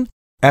solution?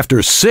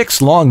 After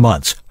 6 long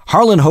months,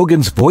 Harlan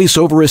Hogan's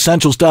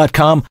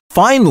VoiceOverEssentials.com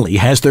finally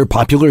has their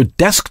popular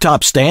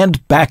desktop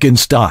stand back in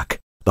stock.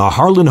 The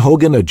Harlan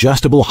Hogan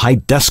Adjustable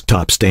Height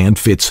Desktop Stand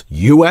fits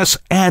US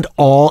and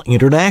all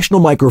international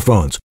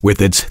microphones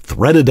with its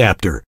thread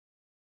adapter.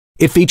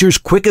 It features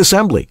quick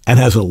assembly and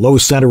has a low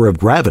center of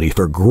gravity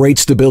for great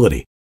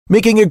stability,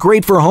 making it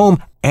great for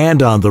home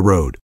and on the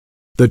road.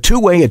 The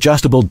two-way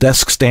adjustable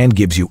desk stand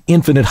gives you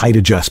infinite height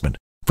adjustment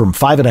from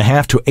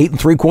 5.5 to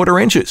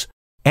 8.75 inches.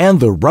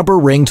 And the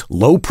rubber-ringed,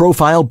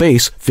 low-profile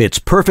base fits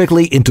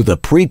perfectly into the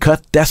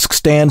pre-cut desk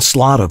stand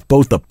slot of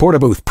both the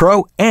Portabooth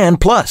Pro and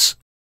Plus.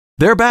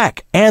 They're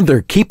back, and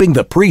they're keeping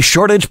the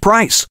pre-shortage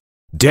price.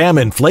 Damn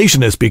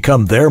inflation has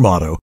become their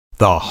motto.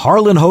 The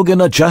Harlan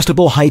Hogan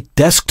Adjustable Height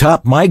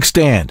Desktop Mic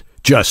Stand.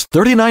 Just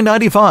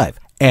 $39.95,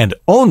 and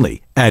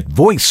only at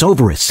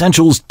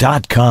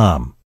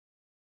voiceoveressentials.com.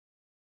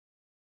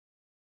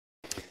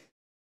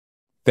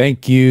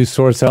 Thank you,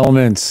 Source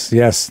Elements.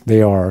 Yes,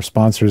 they are our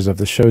sponsors of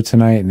the show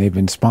tonight, and they've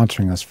been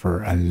sponsoring us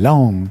for a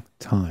long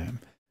time.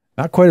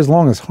 Not quite as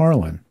long as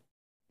Harlan,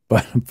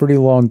 but a pretty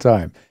long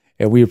time.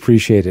 And we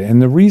appreciate it.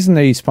 And the reason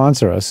they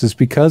sponsor us is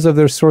because of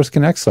their Source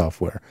Connect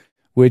software,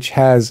 which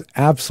has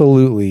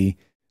absolutely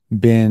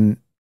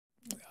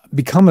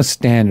become a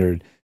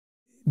standard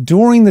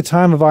during the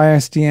time of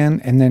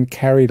ISDN and then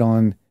carried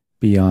on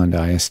beyond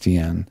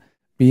ISDN,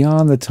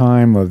 beyond the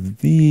time of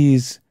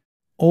these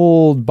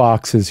old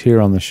boxes here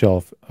on the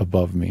shelf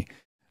above me.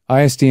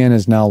 ISDN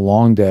is now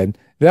long dead.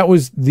 That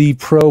was the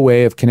pro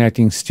way of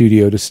connecting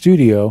studio to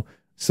studio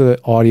so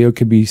that audio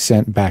could be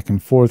sent back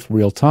and forth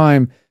real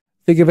time.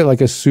 Think of it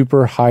like a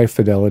super high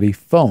fidelity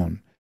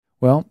phone.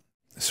 Well,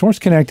 Source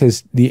Connect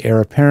is the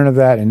heir apparent of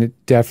that, and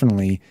it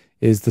definitely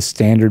is the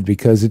standard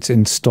because it's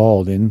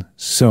installed in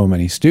so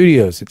many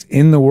studios. It's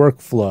in the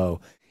workflow.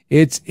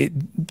 It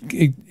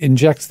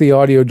injects the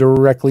audio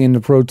directly into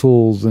Pro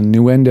Tools and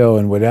Nuendo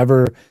and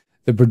whatever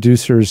the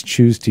producers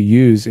choose to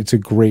use. It's a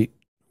great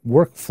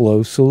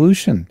workflow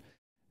solution.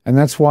 And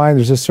that's why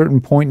there's a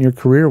certain point in your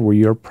career where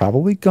you're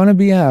probably going to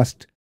be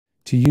asked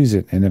to use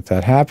it. And if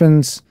that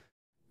happens,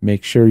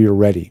 make sure you're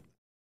ready.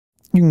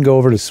 You can go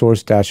over to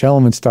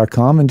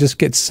source-elements.com and just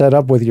get set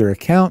up with your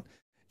account.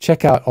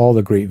 Check out all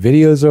the great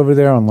videos over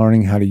there on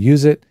learning how to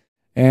use it.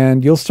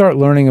 And you'll start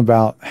learning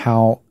about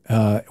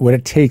what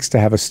it takes to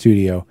have a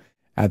studio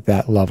at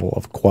that level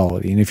of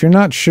quality. And if you're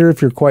not sure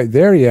if you're quite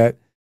there yet,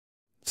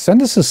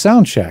 send us a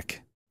sound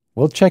check.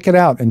 We'll check it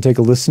out and take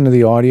a listen to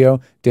the audio.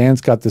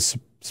 Dan's got the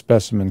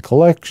specimen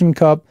collection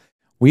cup.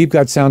 We've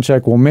got sound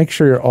check. We'll make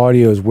sure your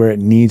audio is where it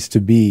needs to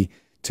be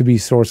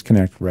Source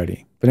Connect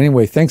ready. But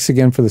anyway, thanks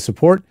again for the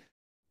support.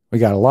 We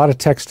got a lot of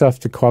tech stuff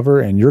to cover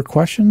and your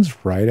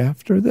questions right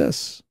after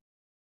this.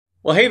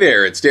 Well, hey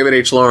there, it's David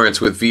H.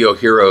 Lawrence with VO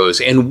Heroes.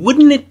 And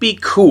wouldn't it be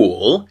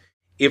cool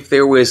if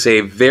there was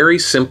a very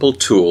simple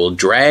tool,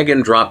 drag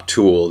and drop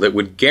tool, that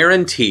would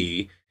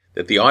guarantee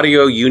that the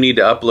audio you need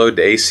to upload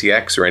to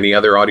ACX or any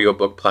other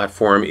audiobook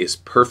platform is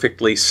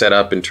perfectly set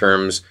up in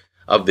terms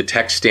of the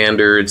text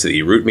standards,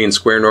 the root mean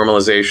square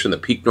normalization, the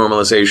peak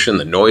normalization,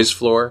 the noise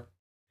floor?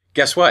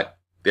 Guess what?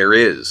 There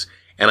is.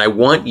 And I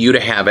want you to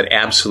have it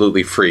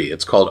absolutely free.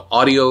 It's called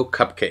Audio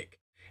Cupcake.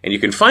 And you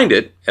can find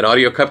it at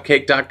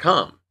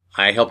audiocupcake.com.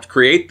 I helped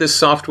create this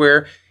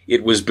software.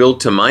 It was built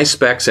to my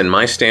specs and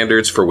my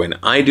standards for when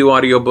I do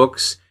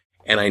audiobooks,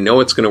 and I know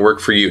it's going to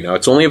work for you. Now,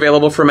 it's only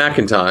available for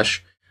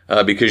Macintosh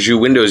because you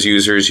Windows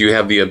users, you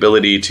have the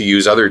ability to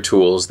use other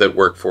tools that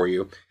work for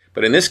you.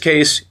 But in this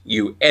case,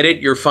 you edit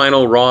your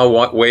final raw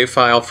WAV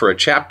file for a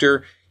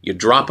chapter, you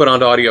drop it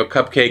onto Audio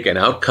Cupcake, and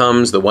out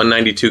comes the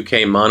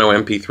 192K mono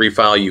MP3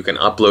 file you can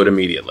upload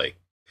immediately.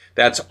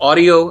 That's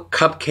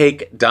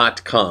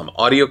audiocupcake.com.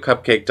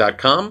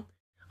 audiocupcake.com.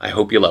 I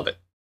hope you love it.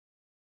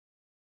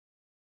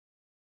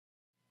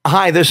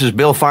 Hi, this is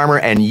Bill Farmer,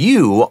 and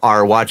you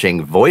are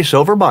watching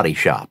VoiceOver Body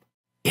Shop.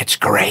 It's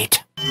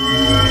great.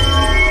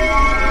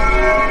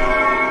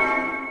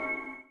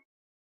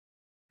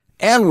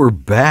 And we're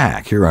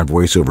back here on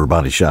VoiceOver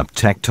Body Shop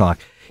Tech Talk.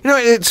 You know,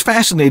 it's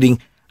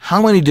fascinating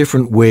how many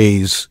different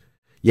ways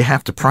you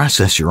have to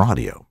process your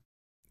audio,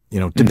 you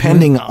know,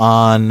 depending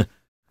on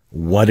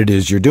what it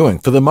is you're doing.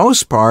 For the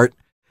most part,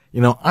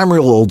 you know, I'm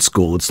real old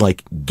school. It's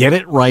like, get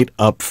it right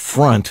up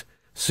front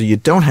so you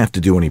don't have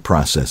to do any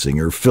processing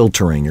or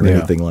filtering or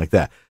anything like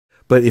that.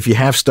 But if you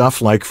have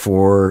stuff like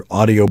for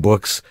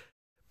audiobooks,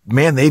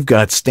 man, they've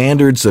got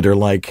standards that are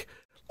like,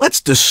 let's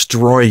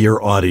destroy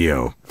your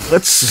audio.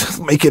 Let's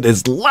make it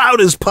as loud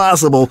as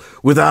possible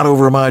without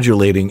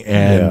overmodulating.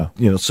 And,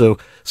 you know, so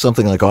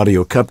something like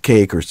Audio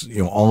Cupcake or,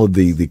 you know, all of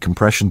the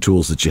compression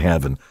tools that you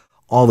have and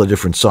all the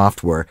different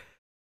software,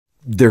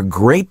 they're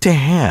great to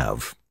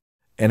have.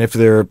 And if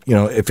they're, you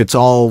know, if it's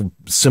all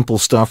simple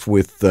stuff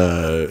with,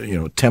 you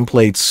know,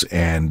 templates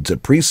and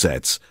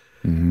presets,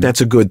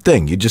 that's a good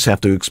thing. You just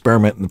have to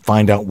experiment and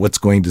find out what's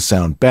going to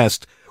sound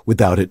best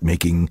without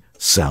making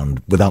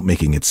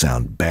it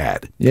sound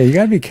bad. Yeah, you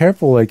got to be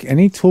careful. Like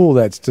any tool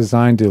that's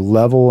designed to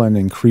level and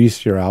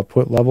increase your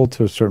output level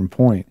to a certain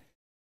point,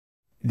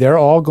 they're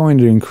all going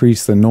to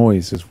increase the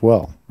noise as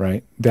well,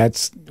 right?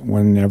 That's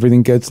when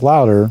everything gets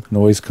louder,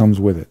 noise comes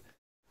with it.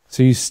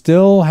 So you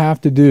still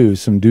have to do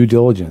some due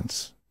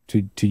diligence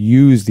to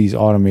use these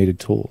automated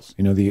tools.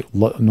 You know, the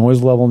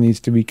noise level needs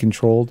to be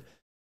controlled.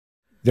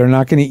 They're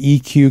not going to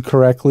EQ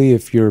correctly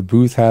if your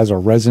booth has a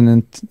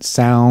resonant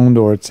sound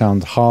or it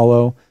sounds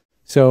hollow.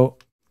 So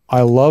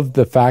I love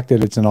the fact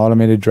that it's an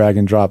automated drag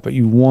and drop, but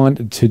you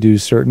want to do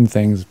certain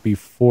things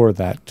before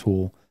that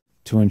tool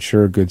to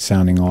ensure good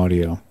sounding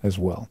audio as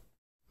well.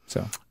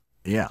 So,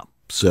 yeah.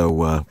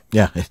 So,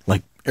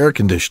 like air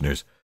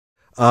conditioners.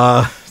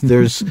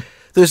 There's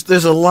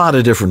a lot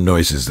of different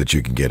noises that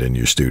you can get in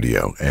your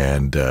studio.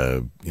 And,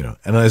 and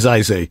as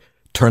I say,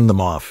 turn them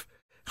off.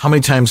 How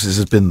many times has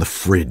it been the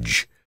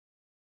fridge?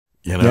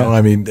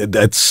 I mean,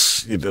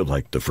 that's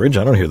like the fridge.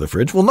 I don't hear the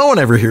fridge. Well, no one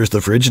ever hears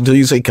the fridge until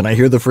you say, "Can I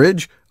hear the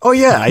fridge?" Oh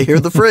yeah, I hear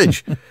the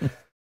fridge.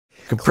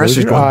 Close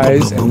your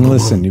eyes and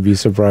listen. You'd be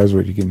surprised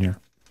what you can hear.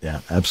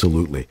 Yeah,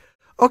 absolutely.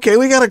 Okay,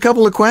 we got a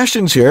couple of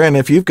questions here, and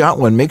if you've got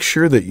one, make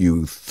sure that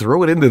you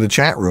throw it into the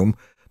chat room,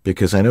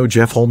 because I know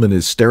Jeff Holman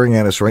is staring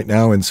at us right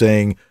now and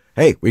saying,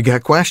 "Hey, we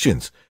got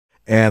questions."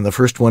 And the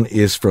first one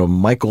is from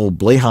Michael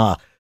Bleha.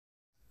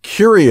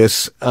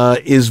 Curious,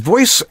 is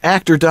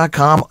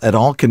voiceactor.com at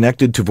all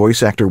connected to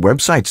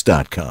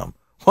voiceactorwebsites.com?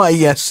 Why,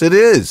 yes, it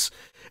is.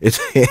 It's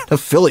an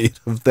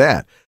affiliate of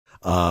that.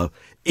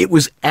 It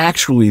was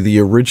actually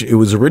it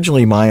was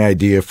originally my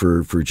idea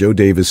for Joe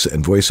Davis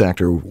and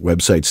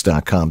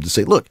voiceactorwebsites.com to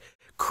say, look,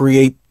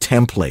 create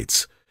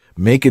templates,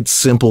 make it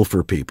simple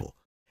for people.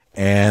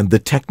 And the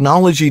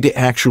technology to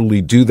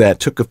actually do that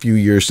took a few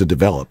years to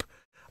develop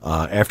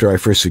after I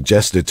first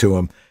suggested it to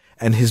him.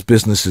 And his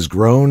business has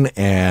grown,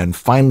 and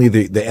finally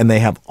they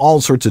have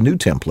all sorts of new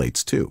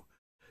templates too.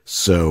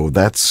 So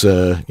that's,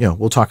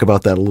 we'll talk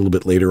about that a little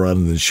bit later on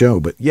in the show.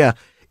 But yeah,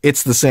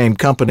 it's the same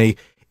company.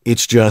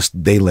 It's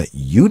just they let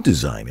you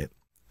design it,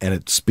 and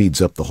it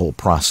speeds up the whole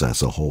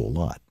process a whole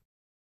lot.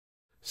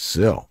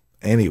 So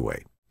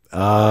anyway,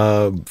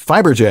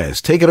 Fiber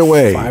Jazz, take it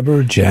away.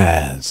 Fiber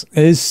Jazz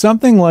is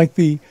something like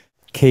the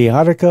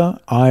Chaotica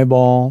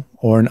Eyeball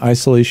or an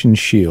isolation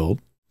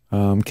shield.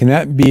 Can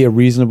that be a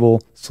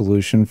reasonable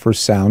solution for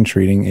sound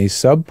treating a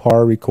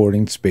subpar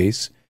recording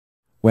space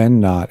when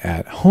not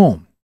at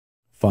home?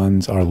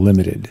 Funds are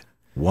limited.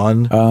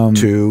 1,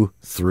 2,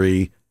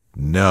 3,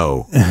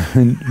 no.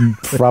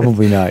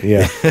 Probably not,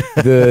 yeah.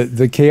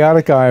 The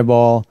Chaotic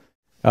Eyeball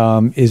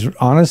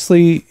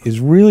is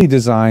really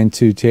designed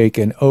to take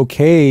an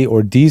okay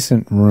or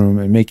decent room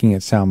and making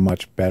it sound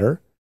much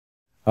better.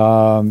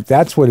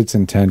 That's what its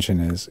intention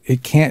is.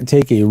 It can't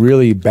take a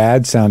really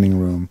bad sounding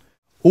room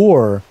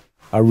or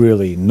a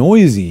really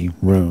noisy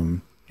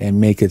room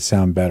and make it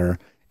sound better.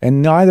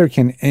 And neither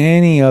can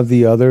any of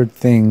the other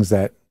things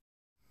that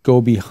go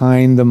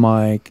behind the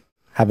mic,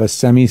 have a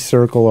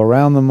semicircle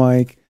around the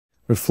mic,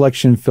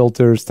 reflection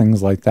filters,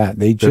 things like that.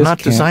 They're not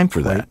designed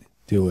for that.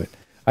 Do it.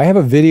 I have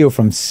a video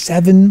from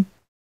 7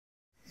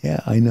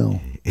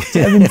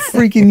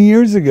 freaking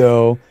years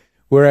ago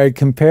where I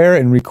compare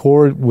and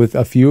record with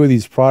a few of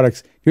these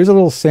products. Here's a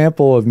little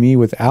sample of me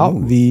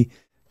without the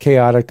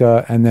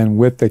Chaotica and then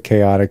with the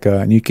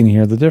Chaotica, and you can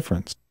hear the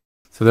difference.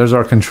 So there's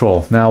our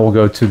control. Now we'll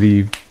go to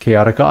the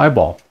Chaotica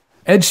Eyeball.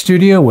 Edge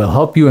Studio will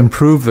help you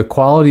improve the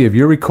quality of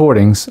your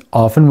recordings,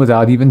 often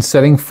without even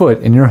setting foot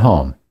in your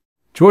home.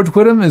 George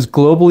Whittam is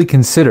globally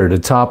considered a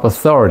top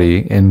authority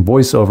in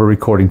voiceover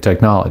recording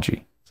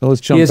technology. So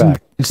let's jump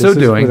back. In so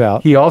doing,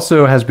 he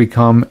also has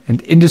become an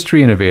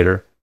industry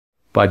innovator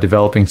by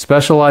developing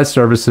specialized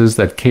services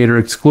that cater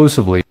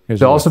exclusively.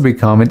 He's also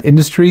become an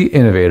industry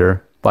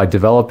innovator by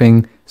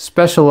developing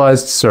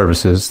specialized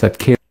services that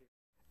cater.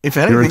 If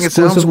anything, it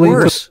sounds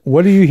worse.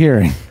 What are you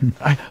hearing?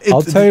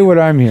 I'll tell you what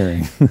I'm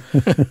hearing.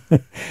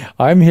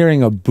 I'm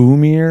hearing a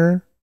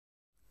boomier,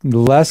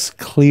 less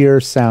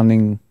clear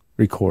sounding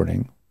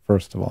recording,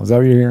 first of all. Is that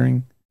what you're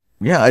hearing?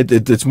 Yeah,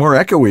 it's more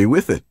echoey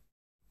with it.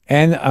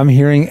 And I'm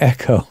hearing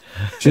echo.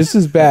 Just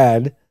as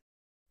bad,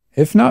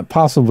 if not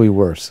possibly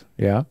worse.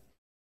 Yeah.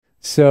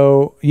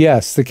 So,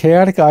 yes, the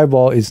Chaotic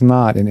Eyeball is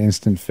not an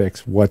instant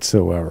fix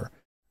whatsoever.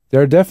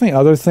 There are definitely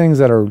other things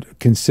that are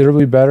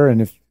considerably better,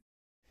 and if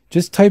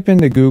just type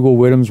into Google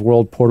Whittam's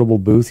World Portable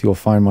Booth, you'll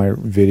find my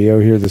video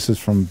here. This is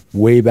from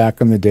way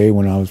back in the day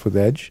when I was with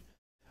Edge.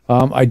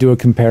 I do a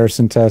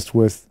comparison test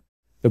with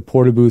the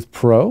Portabooth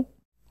Pro,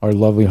 our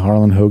lovely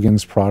Harlan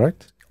Hogan's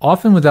product.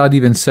 Often without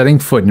even setting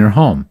foot in your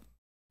home.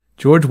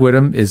 George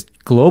Whittam is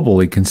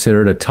globally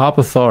considered a top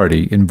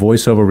authority in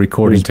voiceover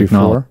recording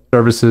technology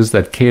services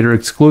that cater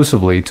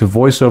exclusively to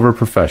voiceover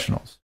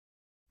professionals.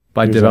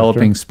 By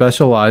developing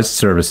specialized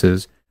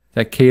services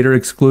that cater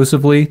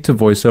exclusively to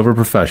voiceover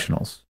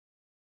professionals.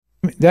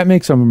 That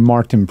makes a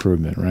marked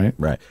improvement, right?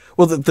 Right.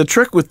 Well, the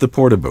trick with the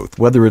Portabooth,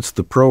 whether it's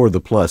the Pro or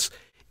the Plus,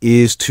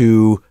 is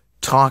to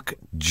talk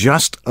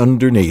just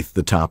underneath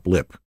the top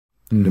lip,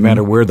 no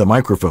matter where the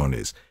microphone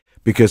is.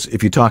 Because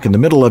if you talk in the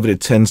middle of it,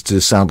 it tends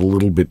to sound a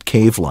little bit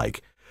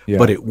cave-like. Yeah.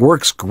 But it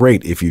works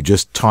great if you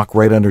just talk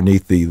right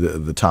underneath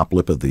the top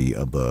lip of the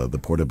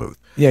Portabooth.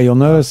 Yeah, you'll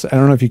notice, I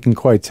don't know if you can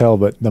quite tell,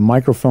 but the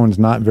microphone's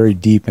not very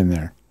deep in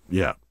there.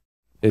 Yeah.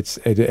 I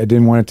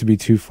didn't want it to be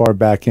too far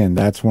back in.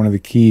 That's one of the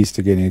keys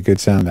to getting a good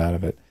sound out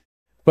of it.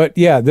 But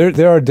yeah,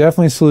 there are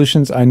definitely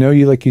solutions. I know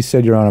you, like you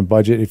said, you're on a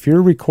budget. If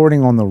you're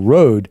recording on the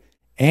road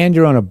and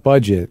you're on a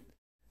budget,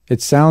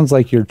 it sounds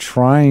like you're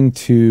trying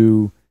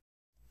to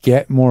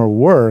get more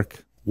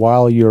work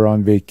while you're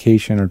on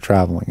vacation or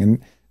traveling.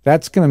 And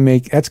that's going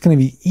to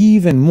be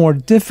even more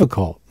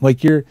difficult.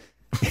 Like your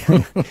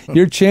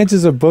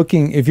chances of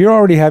booking, if you're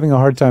already having a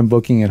hard time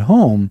booking at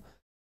home,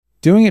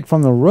 doing it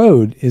from the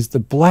road is the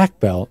black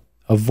belt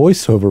of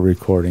voiceover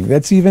recording.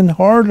 That's even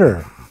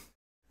harder.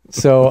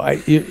 So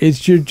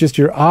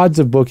your odds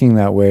of booking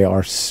that way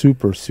are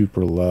super,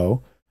 super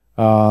low.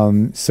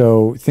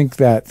 So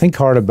think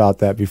hard about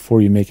that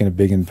before you're making a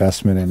big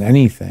investment in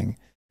anything.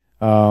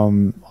 For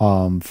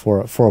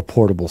a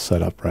portable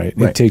setup, right?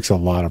 It takes a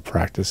lot of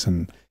practice,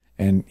 and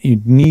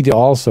you need to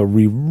also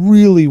be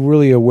really,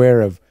 really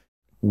aware of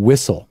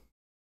whistle.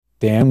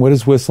 Dan, what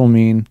does whistle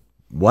mean?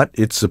 What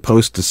it's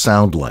supposed to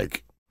sound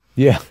like.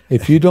 Yeah.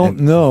 If you don't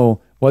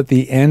know what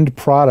the end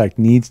product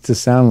needs to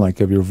sound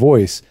like of your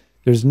voice,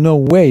 there's no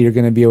way you're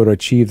going to be able to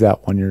achieve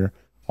that when you're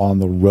on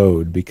the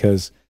road,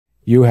 because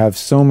you have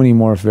so many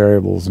more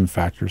variables and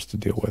factors to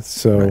deal with.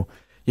 So,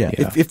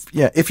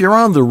 if you're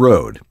on the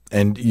road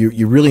and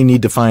you really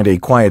need to find a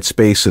quiet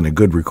space and a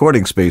good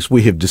recording space,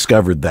 we have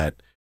discovered that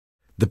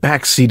the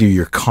back seat of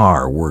your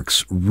car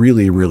works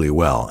really, really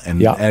well,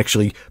 and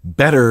actually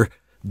better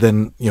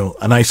than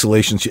an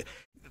isolation.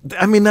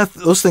 I mean,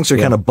 those things are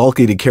kind of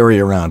bulky to carry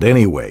around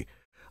anyway.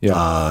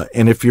 Yeah.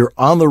 And if you're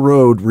on the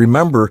road,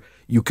 remember,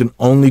 you can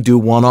only do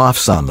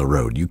one-offs on the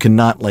road. You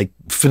cannot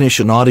finish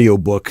an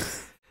audiobook,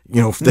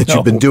 that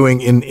you've been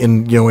doing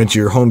into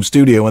your home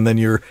studio, and then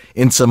you're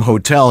in some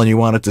hotel and you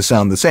want it to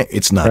sound the same.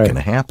 It's not going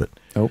to happen.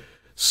 Nope.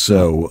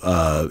 So,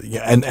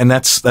 and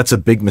that's a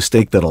big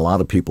mistake that a lot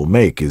of people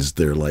make, is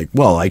they're like,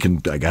 well, I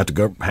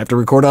have to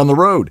record on the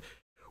road.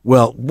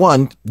 Well,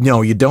 one,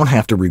 no, you don't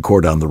have to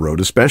record on the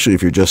road, especially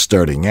if you're just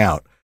starting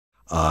out.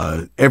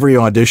 Every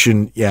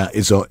audition,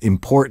 is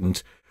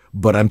important,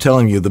 but I'm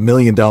telling you, the $1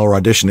 million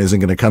audition isn't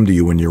going to come to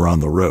you when you're on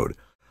the road.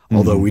 Mm-hmm.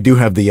 Although we do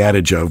have the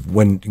adage of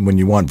when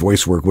you want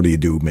voice work, what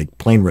do? Make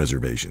plane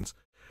reservations.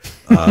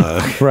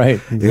 Right.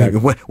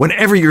 Exactly.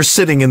 Whenever you're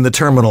sitting in the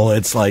terminal,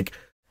 it's like,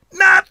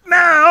 not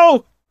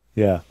now.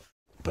 Yeah.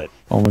 But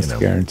almost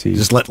guaranteed.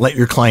 Just let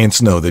your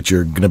clients know that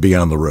you're going to be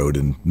on the road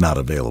and not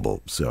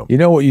available. So you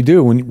know what you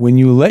do when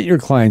you let your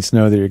clients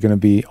know that you're going to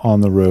be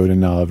on the road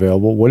and not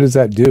available. What does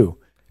that do?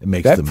 It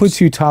makes that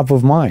puts you top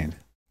of mind,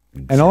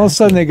 exactly. And all of a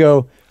sudden they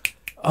go,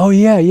 "Oh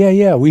yeah,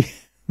 we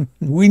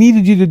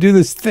needed you to do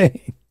this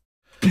thing."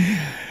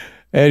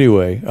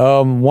 Anyway,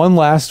 one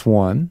last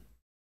one.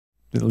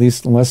 At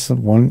least unless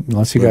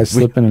you guys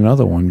slip in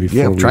another one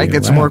before. Try and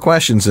get some more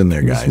questions in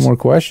there, guys. Some more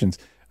questions.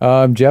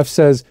 Jeff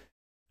says,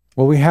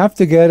 well, we have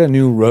to get a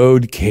new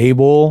Rode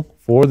cable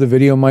for the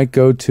Video Mic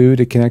Go 2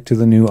 to connect to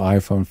the new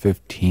iPhone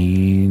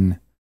 15.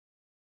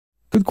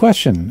 Good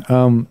question.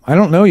 I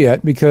don't know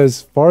yet,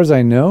 because as far as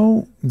I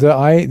know, the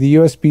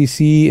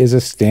USB-C is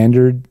a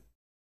standard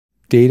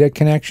data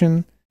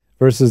connection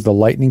versus the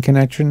Lightning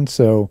connection.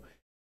 So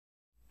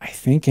I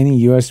think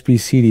any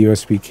USB-C to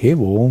USB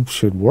cable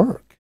should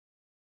work.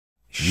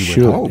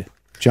 Should.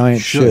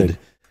 Giant should.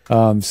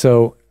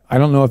 So I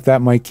don't know if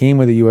that mic came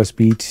with a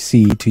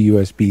USB-C to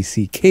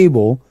USB-C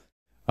cable,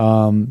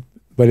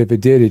 but if it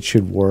did, it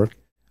should work.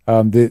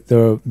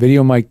 The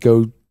Video Mic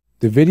Go,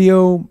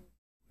 the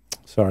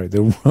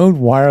Rode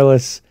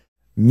Wireless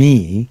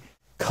Me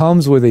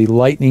comes with a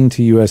Lightning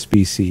to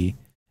USB-C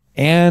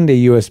and a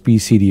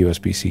USB-C to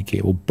USB-C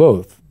cable,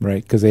 both,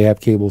 right? Because they have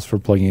cables for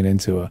plugging it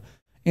into a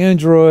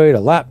Android,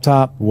 a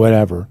laptop,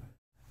 whatever.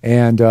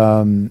 And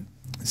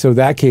so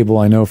that cable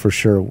I know for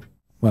sure.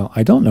 Well,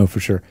 I don't know for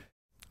sure.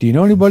 Do you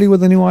know anybody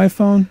with a new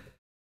iPhone?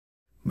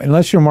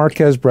 Unless you're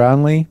Marquez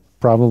Brownlee,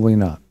 probably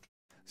not.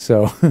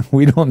 So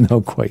we don't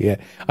know quite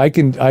yet. I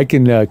can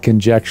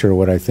conjecture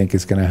what I think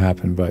is going to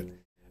happen, but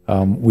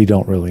we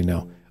don't really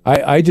know.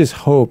 I just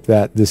hope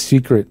that the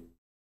secret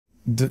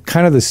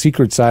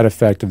side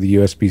effect of the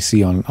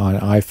USB-C on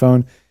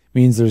iPhone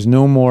means there's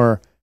no more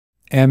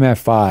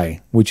MFI,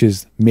 which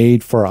is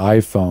made for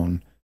iPhone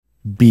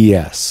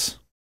BS.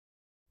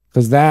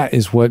 Because that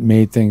is what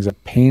made things a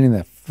pain in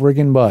the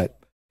friggin' butt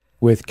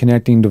with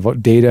connecting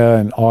data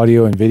and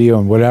audio and video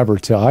and whatever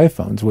to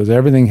iPhones, was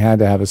everything had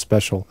to have a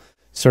special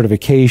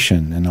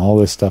certification and all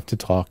this stuff to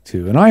talk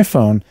to. An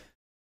iPhone,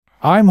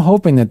 I'm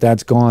hoping that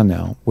that's gone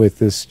now with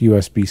this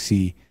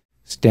USB-C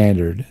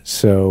standard.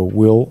 So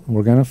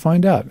we're going to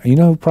find out. You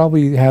know who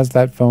probably has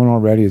that phone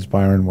already is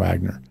Byron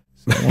Wagner.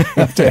 So we'll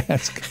have to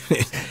ask.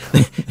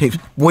 He's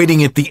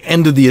waiting at the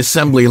end of the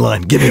assembly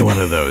line. Give me one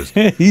of those.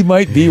 He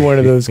might be one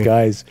of those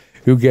guys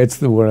who gets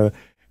the one.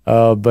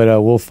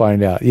 But we'll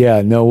find out.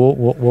 Yeah, no,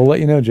 we'll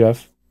let you know,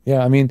 Jeff. Yeah,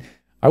 I mean,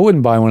 I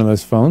wouldn't buy one of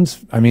those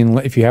phones. I mean,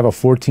 if you have a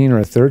 14 or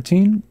a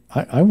 13,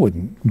 I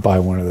wouldn't buy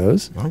one of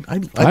those.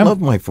 I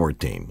love my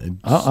 14.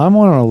 I'm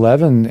on an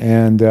 11,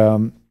 and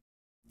I'm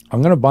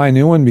going to buy a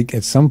new one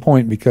at some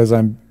point because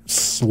I'm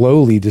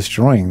slowly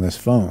destroying this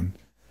phone.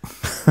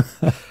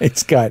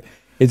 It's got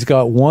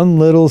one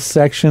little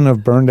section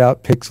of burned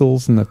out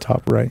pixels in the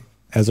top right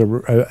as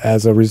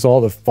a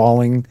result of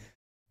falling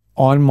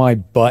on my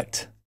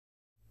butt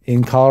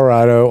in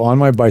Colorado on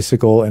my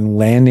bicycle and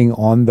landing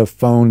on the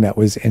phone that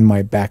was in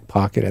my back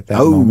pocket at that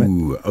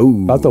moment.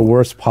 About the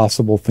worst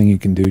possible thing you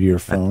can do to your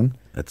phone.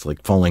 That's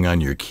like falling on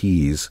your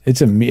keys.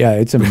 It's a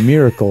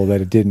miracle that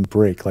it didn't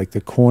break. Like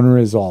the corner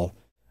is all,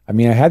 I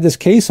mean, I had this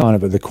case on it,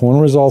 but the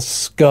corner is all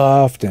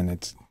scuffed and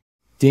it's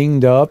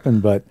dinged up.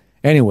 But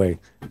anyway,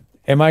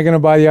 am I going to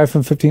buy the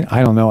iPhone 15?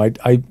 I don't know.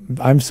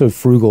 I'm so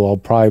frugal. I'll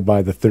probably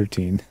buy the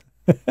 13.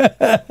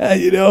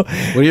 You know,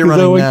 what are you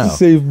running I like now? To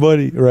save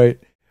money, right?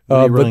 What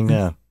are you running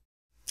now?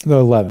 The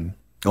 11.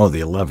 Oh, the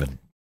 11.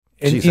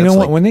 And Jeez, you know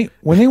what? like...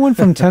 When they went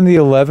from 10 to the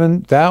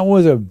 11, that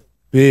was a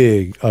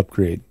big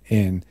upgrade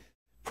in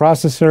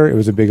processor. It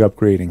was a big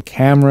upgrade in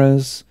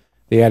cameras.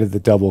 They added the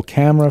double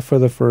camera for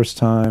the first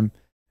time.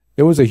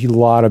 There was a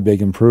lot of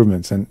big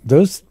improvements, and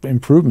those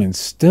improvements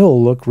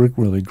still look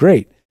really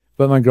great.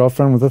 But my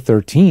girlfriend with a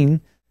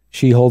 13,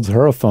 she holds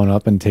her phone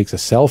up and takes a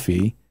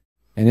selfie,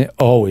 and it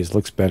always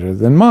looks better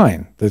than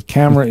mine. The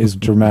camera is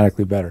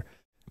dramatically better.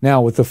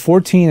 Now, with the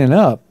 14 and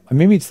up,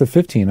 maybe it's the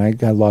 15,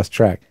 I lost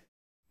track.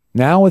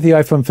 Now with the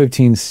iPhone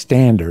 15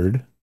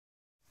 standard,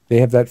 they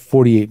have that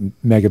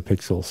 48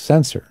 megapixel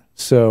sensor.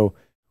 So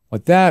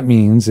what that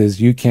means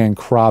is you can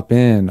crop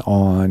in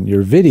on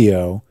your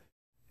video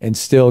and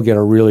still get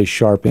a really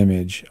sharp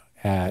image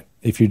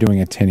if you're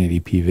doing a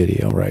 1080p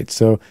video, right?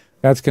 So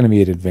that's going to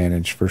be an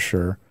advantage for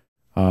sure.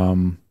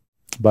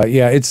 But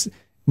yeah,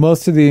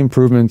 most of the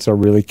improvements are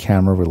really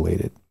camera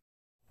related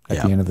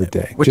at the end of the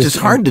day. Which is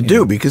hard to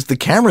do because the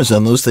cameras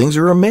on those things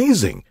are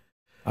amazing.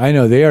 I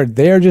know they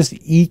are just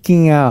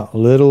eking out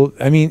little.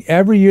 I mean,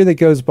 every year that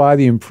goes by,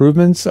 the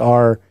improvements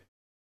are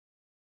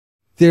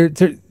they're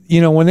you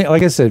know, when they,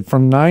 like I said,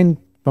 from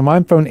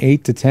iPhone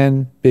 8 to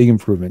 10, big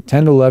improvement.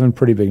 10 to 11,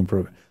 pretty big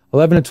improvement.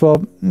 11 to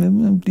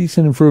 12,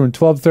 decent improvement.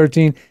 12,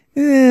 13,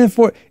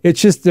 4.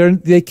 It's just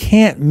they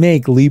can't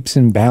make leaps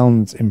and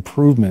bounds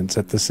improvements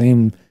at the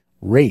same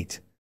rate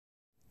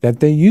that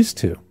they used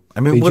to.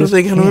 I mean, what are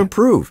they going to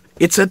improve?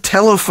 It's a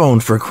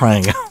telephone, for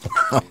crying out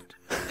loud,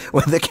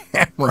 with a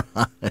camera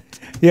on it.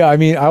 Yeah, I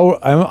mean, I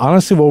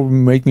honestly, what would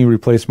make me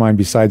replace mine,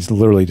 besides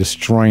literally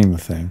destroying the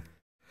thing,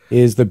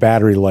 is the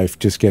battery life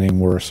just getting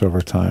worse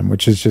over time,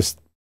 which is just,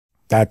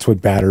 that's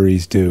what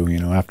batteries do. You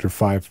know, after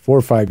 4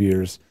 or 5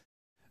 years,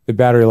 the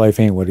battery life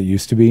ain't what it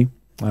used to be.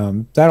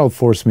 That'll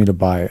force me to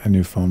buy a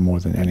new phone more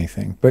than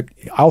anything. But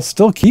I'll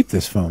still keep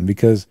this phone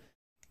because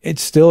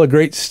it's still a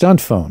great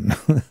stunt phone.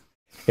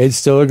 It's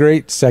still a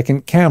great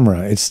second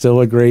camera. It's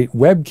still a great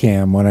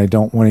webcam when I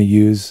don't want to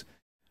use.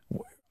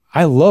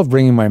 I love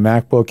bringing my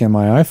MacBook and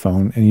my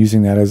iPhone and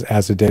using that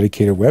as a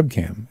dedicated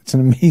webcam. It's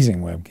an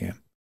amazing webcam.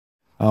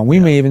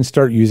 We may even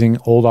start using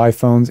old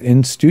iPhones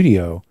in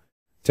studio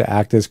to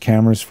act as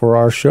cameras for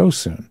our show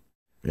soon.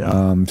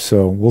 Yeah.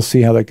 So we'll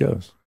see how that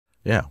goes.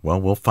 Yeah,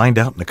 well, we'll find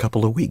out in a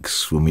couple of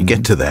weeks when we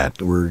get to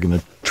that. We're going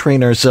to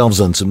train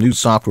ourselves on some new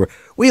software.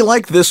 We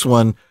like this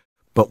one,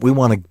 but we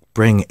want to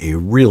bring a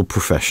real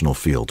professional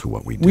feel to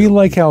what we do. We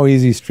like how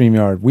easy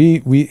StreamYard.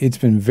 It's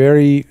been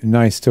very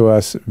nice to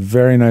us,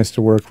 very nice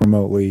to work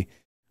remotely.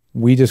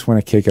 We just want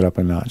to kick it up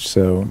a notch.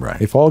 So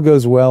if all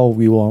goes well,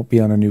 we will be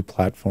on a new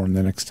platform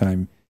the next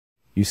time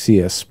you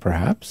see us,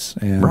 perhaps.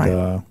 And,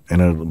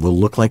 and it will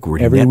look like we're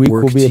every network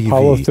week will be TV.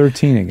 Apollo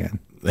 13 again.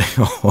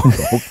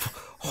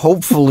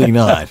 Hopefully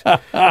not.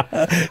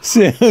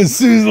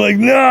 Sue's like,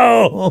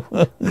 no.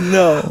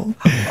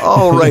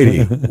 All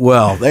righty.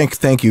 Well,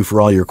 thank you for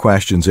all your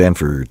questions and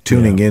for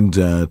tuning in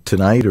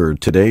tonight or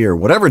today or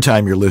whatever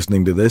time you're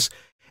listening to this.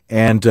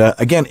 And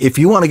again, if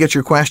you want to get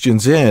your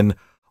questions in,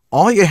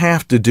 all you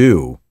have to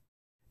do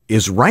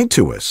is write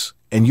to us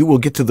and you will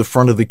get to the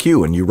front of the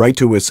queue. And you write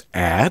to us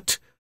at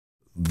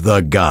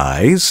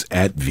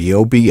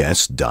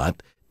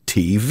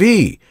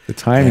theguys@vobs.tv. The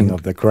timing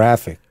of the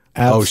graphic.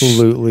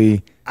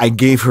 Absolutely. I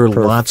gave her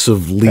lots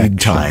of lead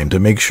time to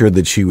make sure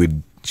that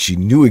she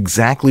knew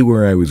exactly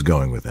where I was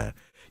going with that.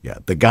 Yeah,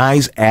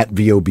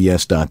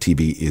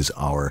 theguys@vobs.tv is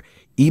our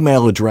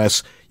email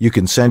address. You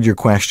can send your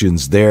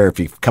questions there. If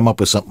you come up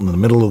with something in the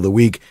middle of the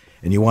week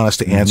and you want us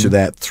to answer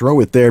that, throw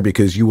it there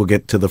because you will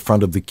get to the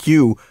front of the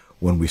queue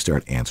when we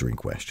start answering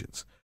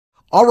questions.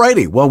 All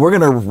righty. Well, we're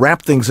going to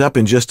wrap things up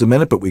in just a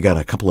minute, but we got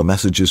a couple of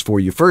messages for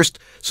you first.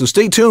 So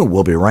stay tuned.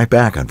 We'll be right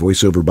back on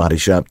VoiceOver Body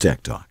Shop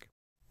Tech Talk.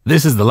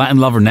 This is the Latin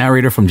lover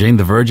narrator from Jane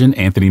the Virgin,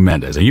 Anthony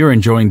Mendez, and you're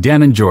enjoying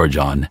Dan and George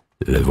on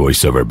the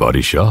VoiceOver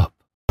Body Shop.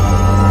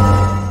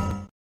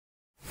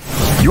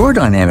 Your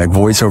dynamic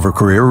voiceover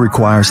career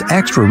requires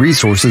extra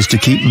resources to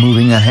keep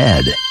moving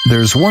ahead.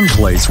 There's one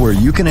place where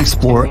you can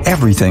explore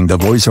everything the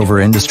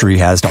voiceover industry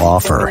has to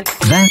offer.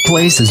 That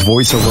place is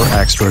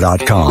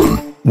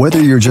voiceoverextra.com.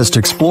 Whether you're just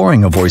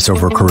exploring a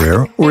voiceover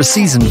career or a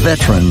seasoned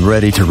veteran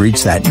ready to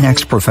reach that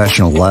next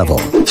professional level,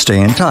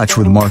 stay in touch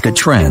with market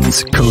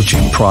trends,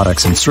 coaching,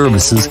 products, and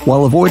services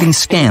while avoiding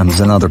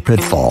scams and other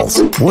pitfalls.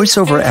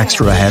 VoiceOver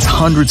Extra has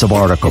hundreds of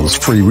articles,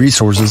 free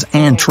resources,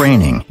 and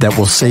training that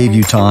will save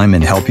you time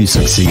and help you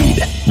succeed.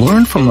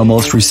 Learn from the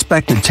most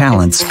respected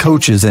talents,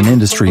 coaches, and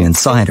industry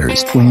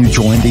insiders when you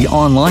join the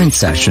online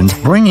sessions,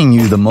 bringing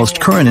you the most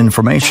current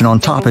information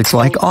on topics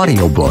like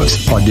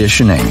audiobooks,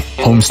 auditioning,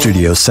 home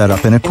studio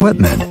setup and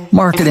equipment,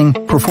 marketing,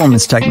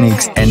 performance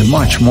techniques, and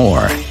much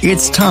more.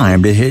 It's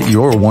time to hit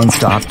your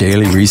one-stop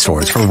daily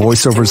resource for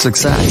voiceover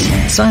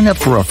success. Sign up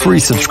for a free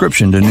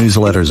subscription to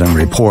newsletters and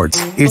reports.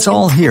 It's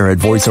all here at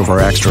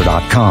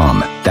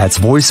voiceoverextra.com. That's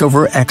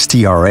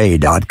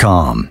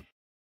voiceoverextra.com.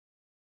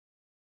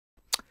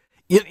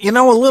 You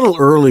know, a little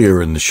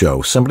earlier in the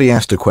show, somebody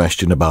asked a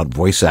question about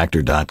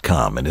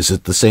voiceactor.com, and is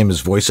it the same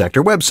as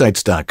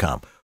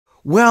voiceactorwebsites.com?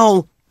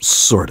 Well,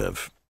 sort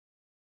of.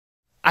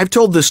 I've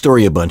told this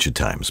story a bunch of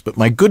times, but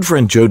my good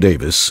friend Joe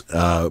Davis,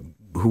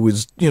 who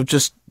is,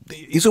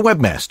 he's a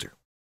webmaster.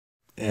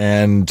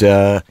 And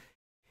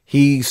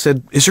he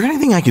said, is there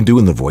anything I can do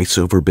in the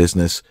voiceover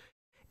business?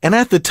 And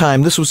at the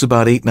time, this was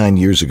about 8-9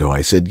 years ago,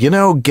 I said,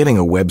 getting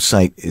a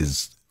website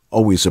is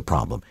always a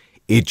problem.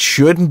 It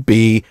shouldn't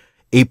be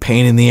a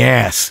pain in the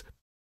ass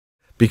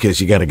because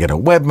you got to get a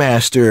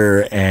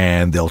webmaster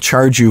and they'll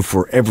charge you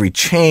for every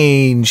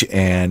change,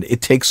 and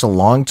it takes a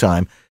long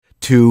time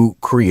to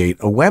create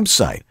a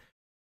website.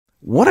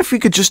 What if we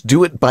could just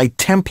do it by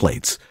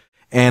templates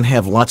and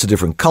have lots of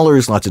different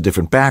colors, lots of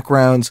different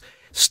backgrounds,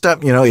 stuff,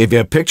 if you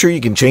have a picture,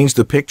 you can change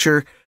the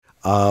picture,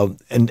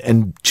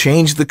 and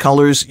change the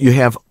colors. You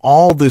have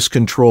all this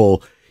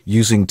control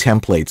using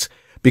templates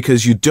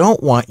because you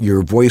don't want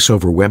your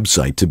voiceover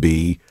website to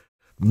be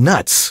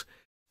nuts.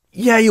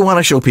 Yeah, you want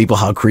to show people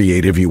how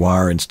creative you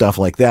are and stuff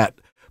like that,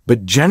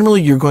 but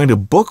generally you're going to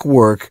book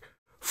work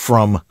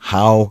from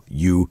how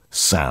you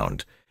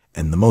sound.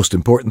 And the most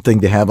important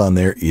thing to have on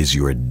there is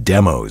your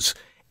demos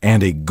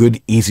and a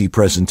good, easy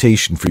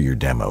presentation for your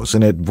demos.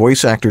 And at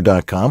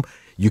voiceactor.com,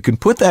 you can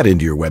put that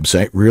into your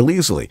website real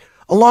easily,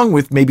 along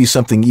with maybe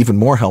something even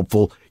more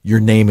helpful, your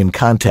name and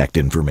contact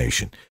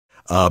information.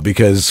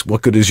 Because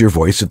what good is your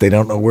voice if they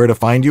don't know where to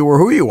find you or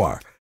who you are?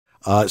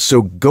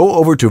 So go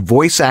over to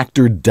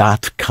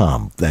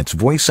voiceactor.com. That's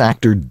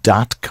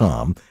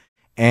voiceactor.com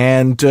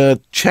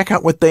and check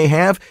out what they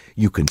have.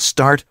 You can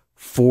start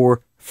for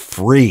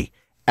free.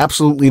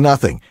 Absolutely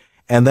nothing.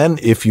 And then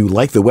if you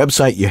like the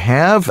website you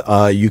have,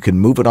 you can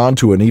move it on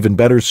to an even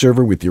better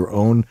server with your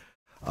own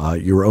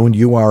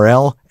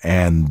URL,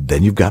 and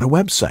then you've got a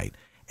website.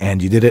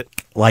 And you did it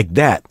like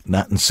that,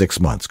 not in 6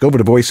 months. Go over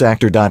to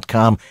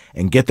voiceactor.com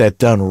and get that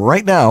done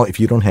right now if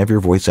you don't have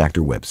your voice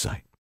actor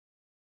website.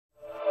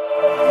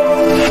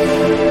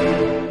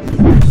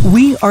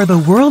 We are the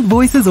World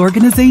Voices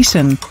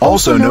Organization,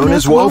 also known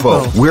as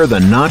WOVO. We're the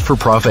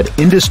not-for-profit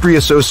industry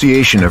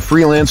association of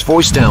freelance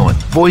voice talent.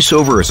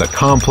 Voiceover is a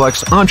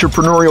complex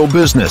entrepreneurial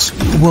business.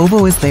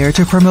 WOVO is there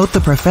to promote the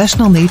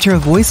professional nature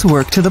of voice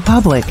work to the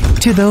public,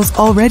 to those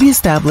already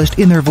established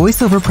in their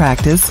voiceover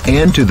practice,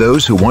 and to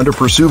those who want to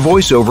pursue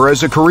voiceover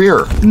as a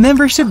career.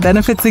 Membership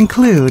benefits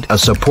include a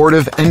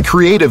supportive and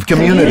creative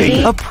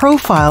community, a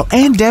profile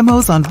and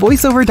demos on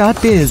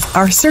voiceover.biz,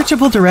 our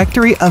searchable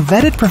directory of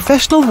vetted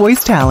professional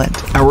voice talent,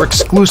 our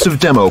exclusive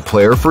demo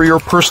player for your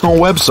personal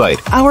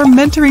website, our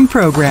mentoring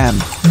program,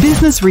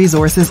 business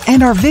resources,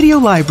 and our video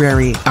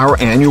library, our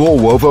annual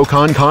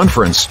WovoCon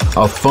conference,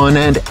 a fun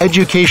and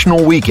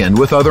educational weekend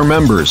with other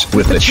members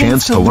with the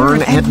chance to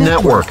learn and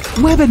network,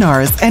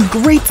 webinars and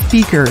great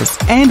speakers,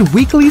 and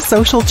weekly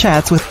social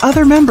chats with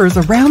other members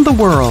around the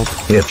world.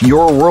 If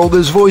your world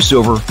is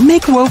voiceover,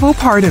 make WOVO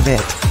part of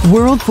it.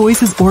 World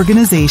Voices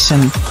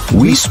Organization.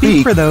 We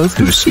speak for those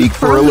who speak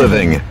for a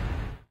living.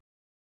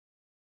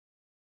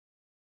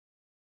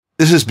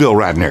 This is Bill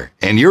Ratner,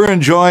 and you're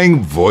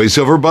enjoying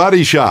VoiceOver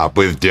Body Shop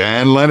with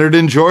Dan Lenard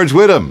and George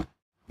Whittam.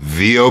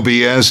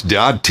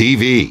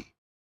 VOBS.TV.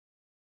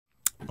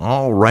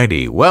 All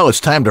righty. Well, it's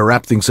time to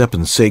wrap things up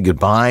and say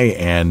goodbye.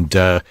 And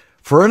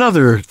for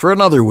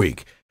another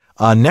week.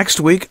 Next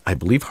week, I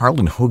believe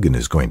Harlan Hogan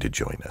is going to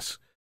join us.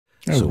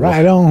 So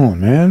right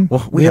on, man.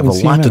 Well, we have a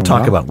lot to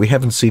talk about. We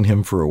haven't seen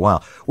him for a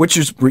while, which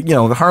is,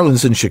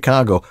 Harlan's in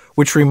Chicago,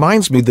 which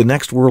reminds me the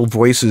next World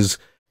Voices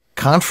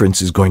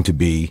conference is going to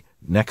be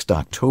next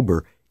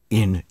October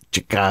in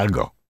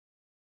Chicago.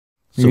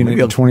 So in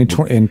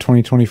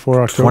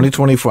 2024, October?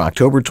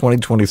 October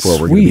 2024,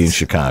 we're going to be in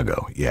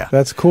Chicago. Yeah.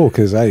 That's cool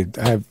because I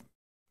have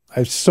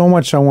so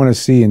much I want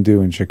to see and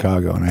do in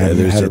Chicago. And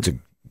it's a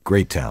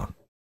great town.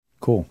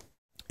 Cool.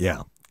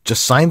 Yeah.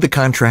 Just signed the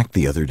contract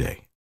the other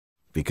day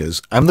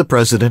because I'm the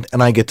president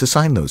and I get to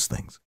sign those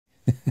things.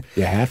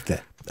 You have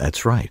to.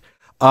 That's right.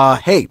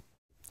 Hey,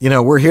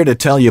 we're here to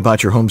tell you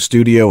about your home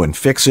studio and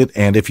fix it.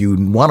 And if you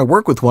want to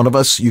work with one of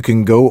us, you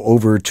can go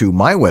over to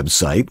my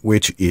website,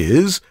 which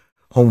is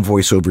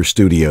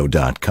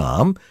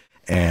homevoiceoverstudio.com,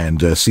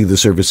 and see the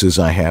services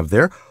I have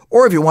there.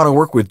 Or if you want to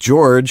work with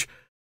George,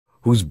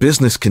 whose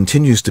business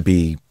continues to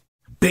be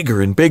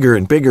bigger and bigger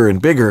and bigger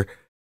and bigger,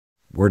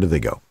 where do they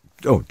go?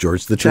 Oh,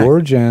 George the Tech.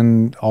 George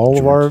and all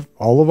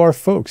of our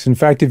folks. In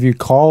fact, if you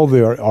call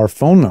our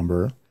phone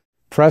number,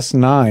 press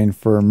 9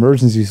 for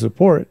emergency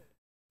support,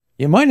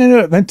 you might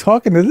end up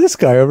talking to this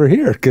guy over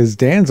here because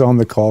Dan's on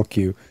the call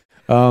queue.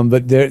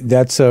 But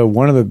that's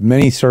one of the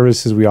many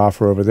services we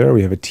offer over there.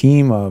 We have a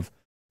team of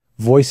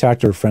voice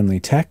actor friendly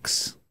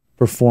techs,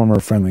 performer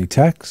friendly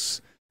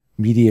techs,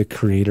 media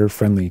creator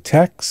friendly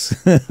techs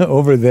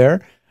over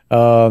there.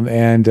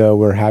 And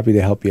we're happy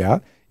to help you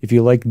out. If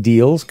you like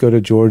deals, go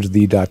to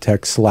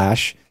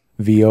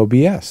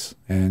georgethe.tech/VOBS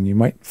and you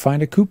might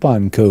find a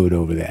coupon code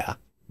over there.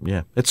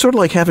 Yeah. It's sort of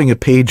like having a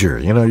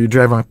pager. You know, you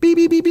drive on beep,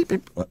 beep, beep, beep,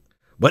 beep.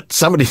 What?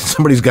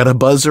 Somebody's got a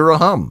buzz or a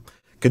hum.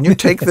 Can you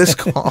take this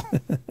call?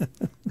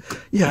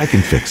 Yeah, I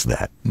can fix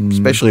that,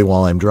 especially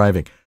while I'm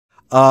driving.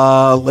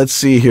 Let's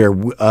see here.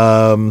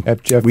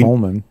 At Jeff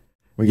Holman,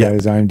 we got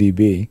his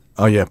IMDb.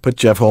 Oh, yeah. Put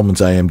Jeff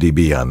Holman's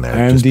IMDb on there.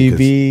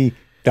 IMDb.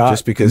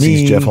 Just because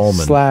he's Jeff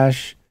Holman.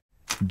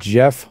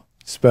 /Jeff,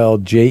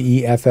 spelled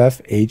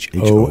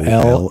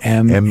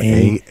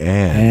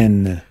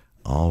JEFFHOLMAN.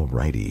 All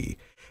righty.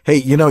 Hey,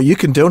 you know, you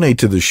can donate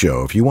to the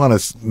show if you want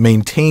to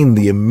maintain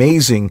the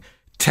amazing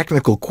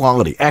technical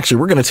quality. Actually,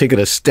 we're going to take it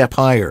a step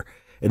higher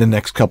in the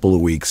next couple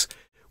of weeks.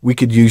 We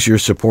could use your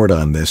support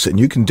on this, and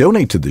you can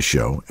donate to the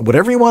show,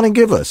 whatever you want to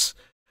give us.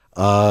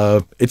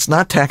 It's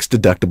not tax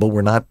deductible.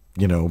 We're not,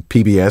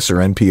 PBS or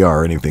NPR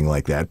or anything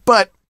like that,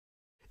 but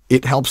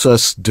it helps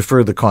us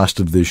defer the cost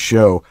of this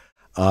show.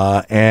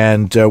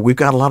 And we've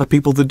got a lot of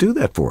people that do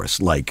that for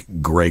us, like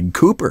Greg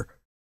Cooper,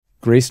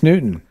 Grace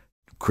Newton,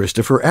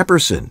 Christopher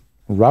Epperson,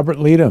 Robert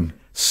Leadham,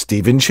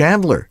 Stephen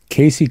Chandler,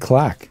 Casey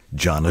Clack,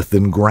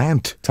 Jonathan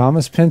Grant,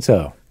 Thomas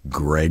Pinto,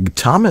 Greg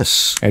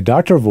Thomas, a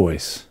Dr.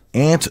 Voice,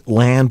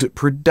 Antland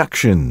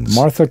Productions,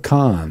 Martha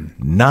Kahn,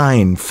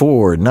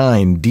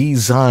 949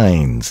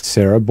 Designs,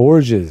 Sarah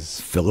Borges,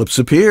 Philip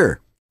Sapir,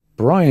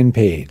 Brian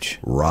Page,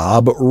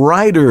 Rob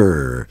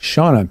Ryder,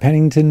 Shauna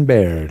Pennington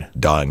Baird,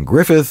 Don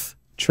Griffith,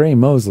 Trey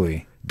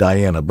Mosley,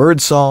 Diana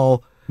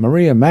Birdsall,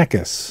 Maria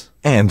Mackis,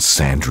 and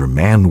Sandra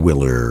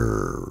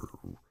Manwiller.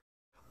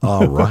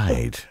 All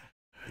right.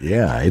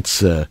 Yeah,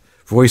 it's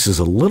voice is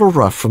a little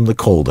rough from the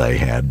cold I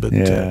had, but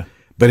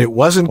it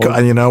wasn't.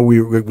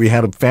 We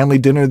had a family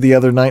dinner the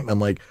other night, and I'm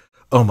like,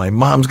 oh, my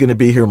mom's going to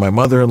be here, my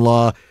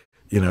mother-in-law.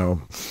 Not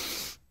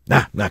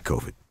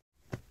COVID.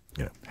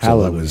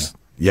 Hallelujah. So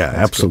that's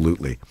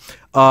absolutely.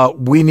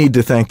 We need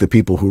to thank the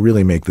people who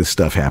really make this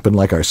stuff happen,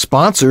 like our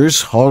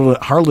sponsors,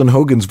 Harlan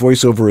Hogan's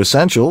VoiceOver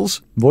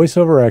Essentials,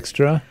 VoiceOver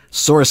Extra,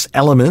 Source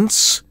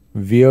Elements,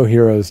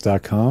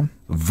 VOHeroes.com,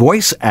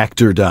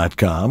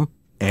 VoiceActor.com,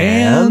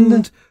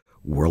 and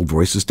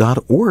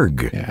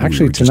WorldVoices.org. Yeah,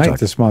 actually, tonight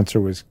the sponsor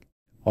was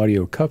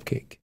Audio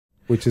Cupcake,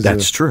 which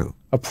is true.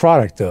 A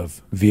product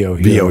of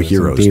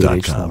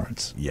VOHeroes.com.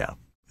 Yeah.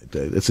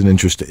 It's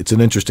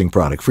an interesting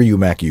product for you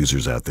Mac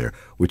users out there,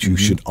 which you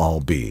should all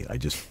be. I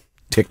just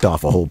ticked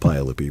off a whole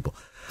pile of people.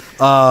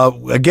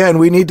 Again,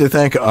 we need to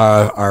thank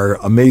our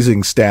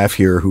amazing staff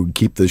here who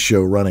keep this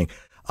show running.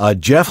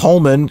 Jeff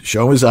Holman,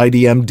 show his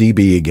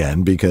IDMDB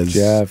again because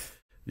Jeff.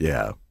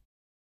 Yeah.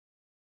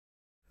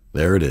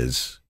 There it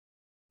is.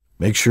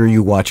 Make sure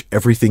you watch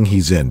everything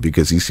he's in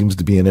because he seems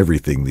to be in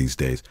everything these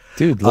days.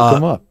 Dude, look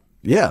him up.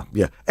 Yeah.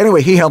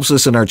 Anyway, he helps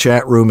us in our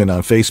chat room and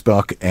on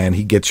Facebook, and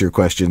he gets your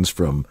questions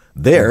from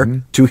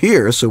there to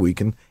here so we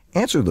can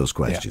answer those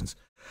questions.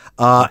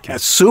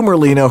 Sue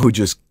Merlino, who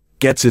just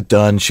gets it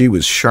done. She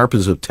was sharp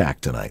as a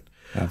tack tonight.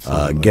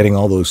 Getting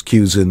all those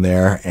cues in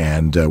there,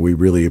 and we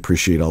really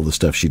appreciate all the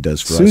stuff she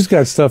does for us. Sue's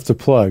got stuff to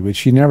plug, but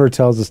she never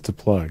tells us to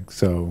plug.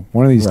 So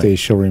one of these days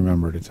she'll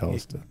remember to tell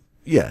us to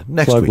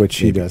next plug week, what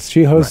she does.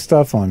 She hosts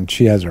stuff on.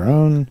 She has her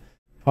own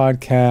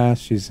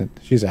podcast.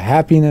 She's a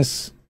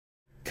happiness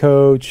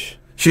coach.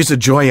 She's a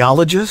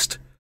joyologist.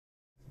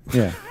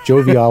 Yeah,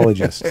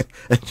 joviologist.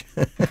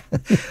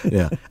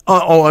 Yeah.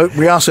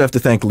 We also have to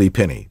thank Lee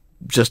Penny.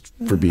 Just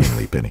for being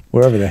Lee Penny.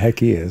 Wherever the heck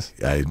he is.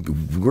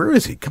 Where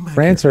is he? Come on.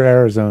 France or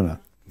Arizona.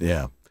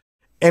 Yeah.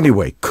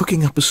 Anyway,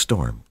 cooking up a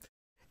storm.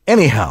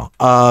 Anyhow,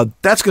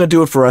 that's going to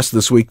do it for us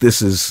this week.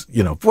 This is,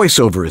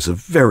 voiceover is a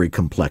very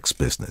complex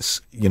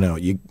business.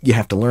 You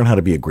have to learn how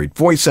to be a great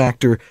voice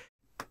actor,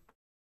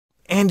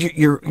 and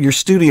your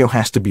studio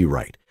has to be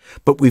right.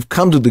 But we've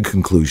come to the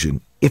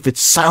conclusion, if it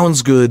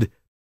sounds good,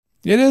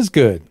 it is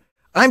good.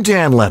 I'm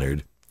Dan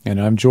Leonard. And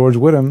I'm George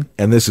Whittam.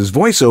 And this is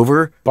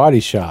VoiceOver Body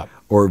Shop.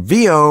 Or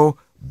VOBS.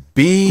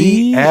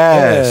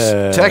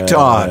 Tech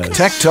Talk.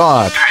 Tech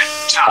Talk.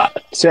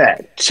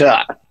 Tech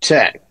Talk.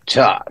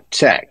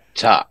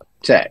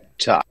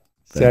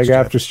 Tag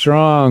after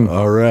strong.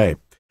 All right.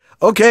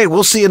 Okay,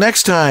 we'll see you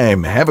next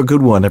time. Have a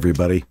good one,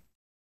 everybody.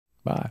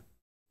 Bye.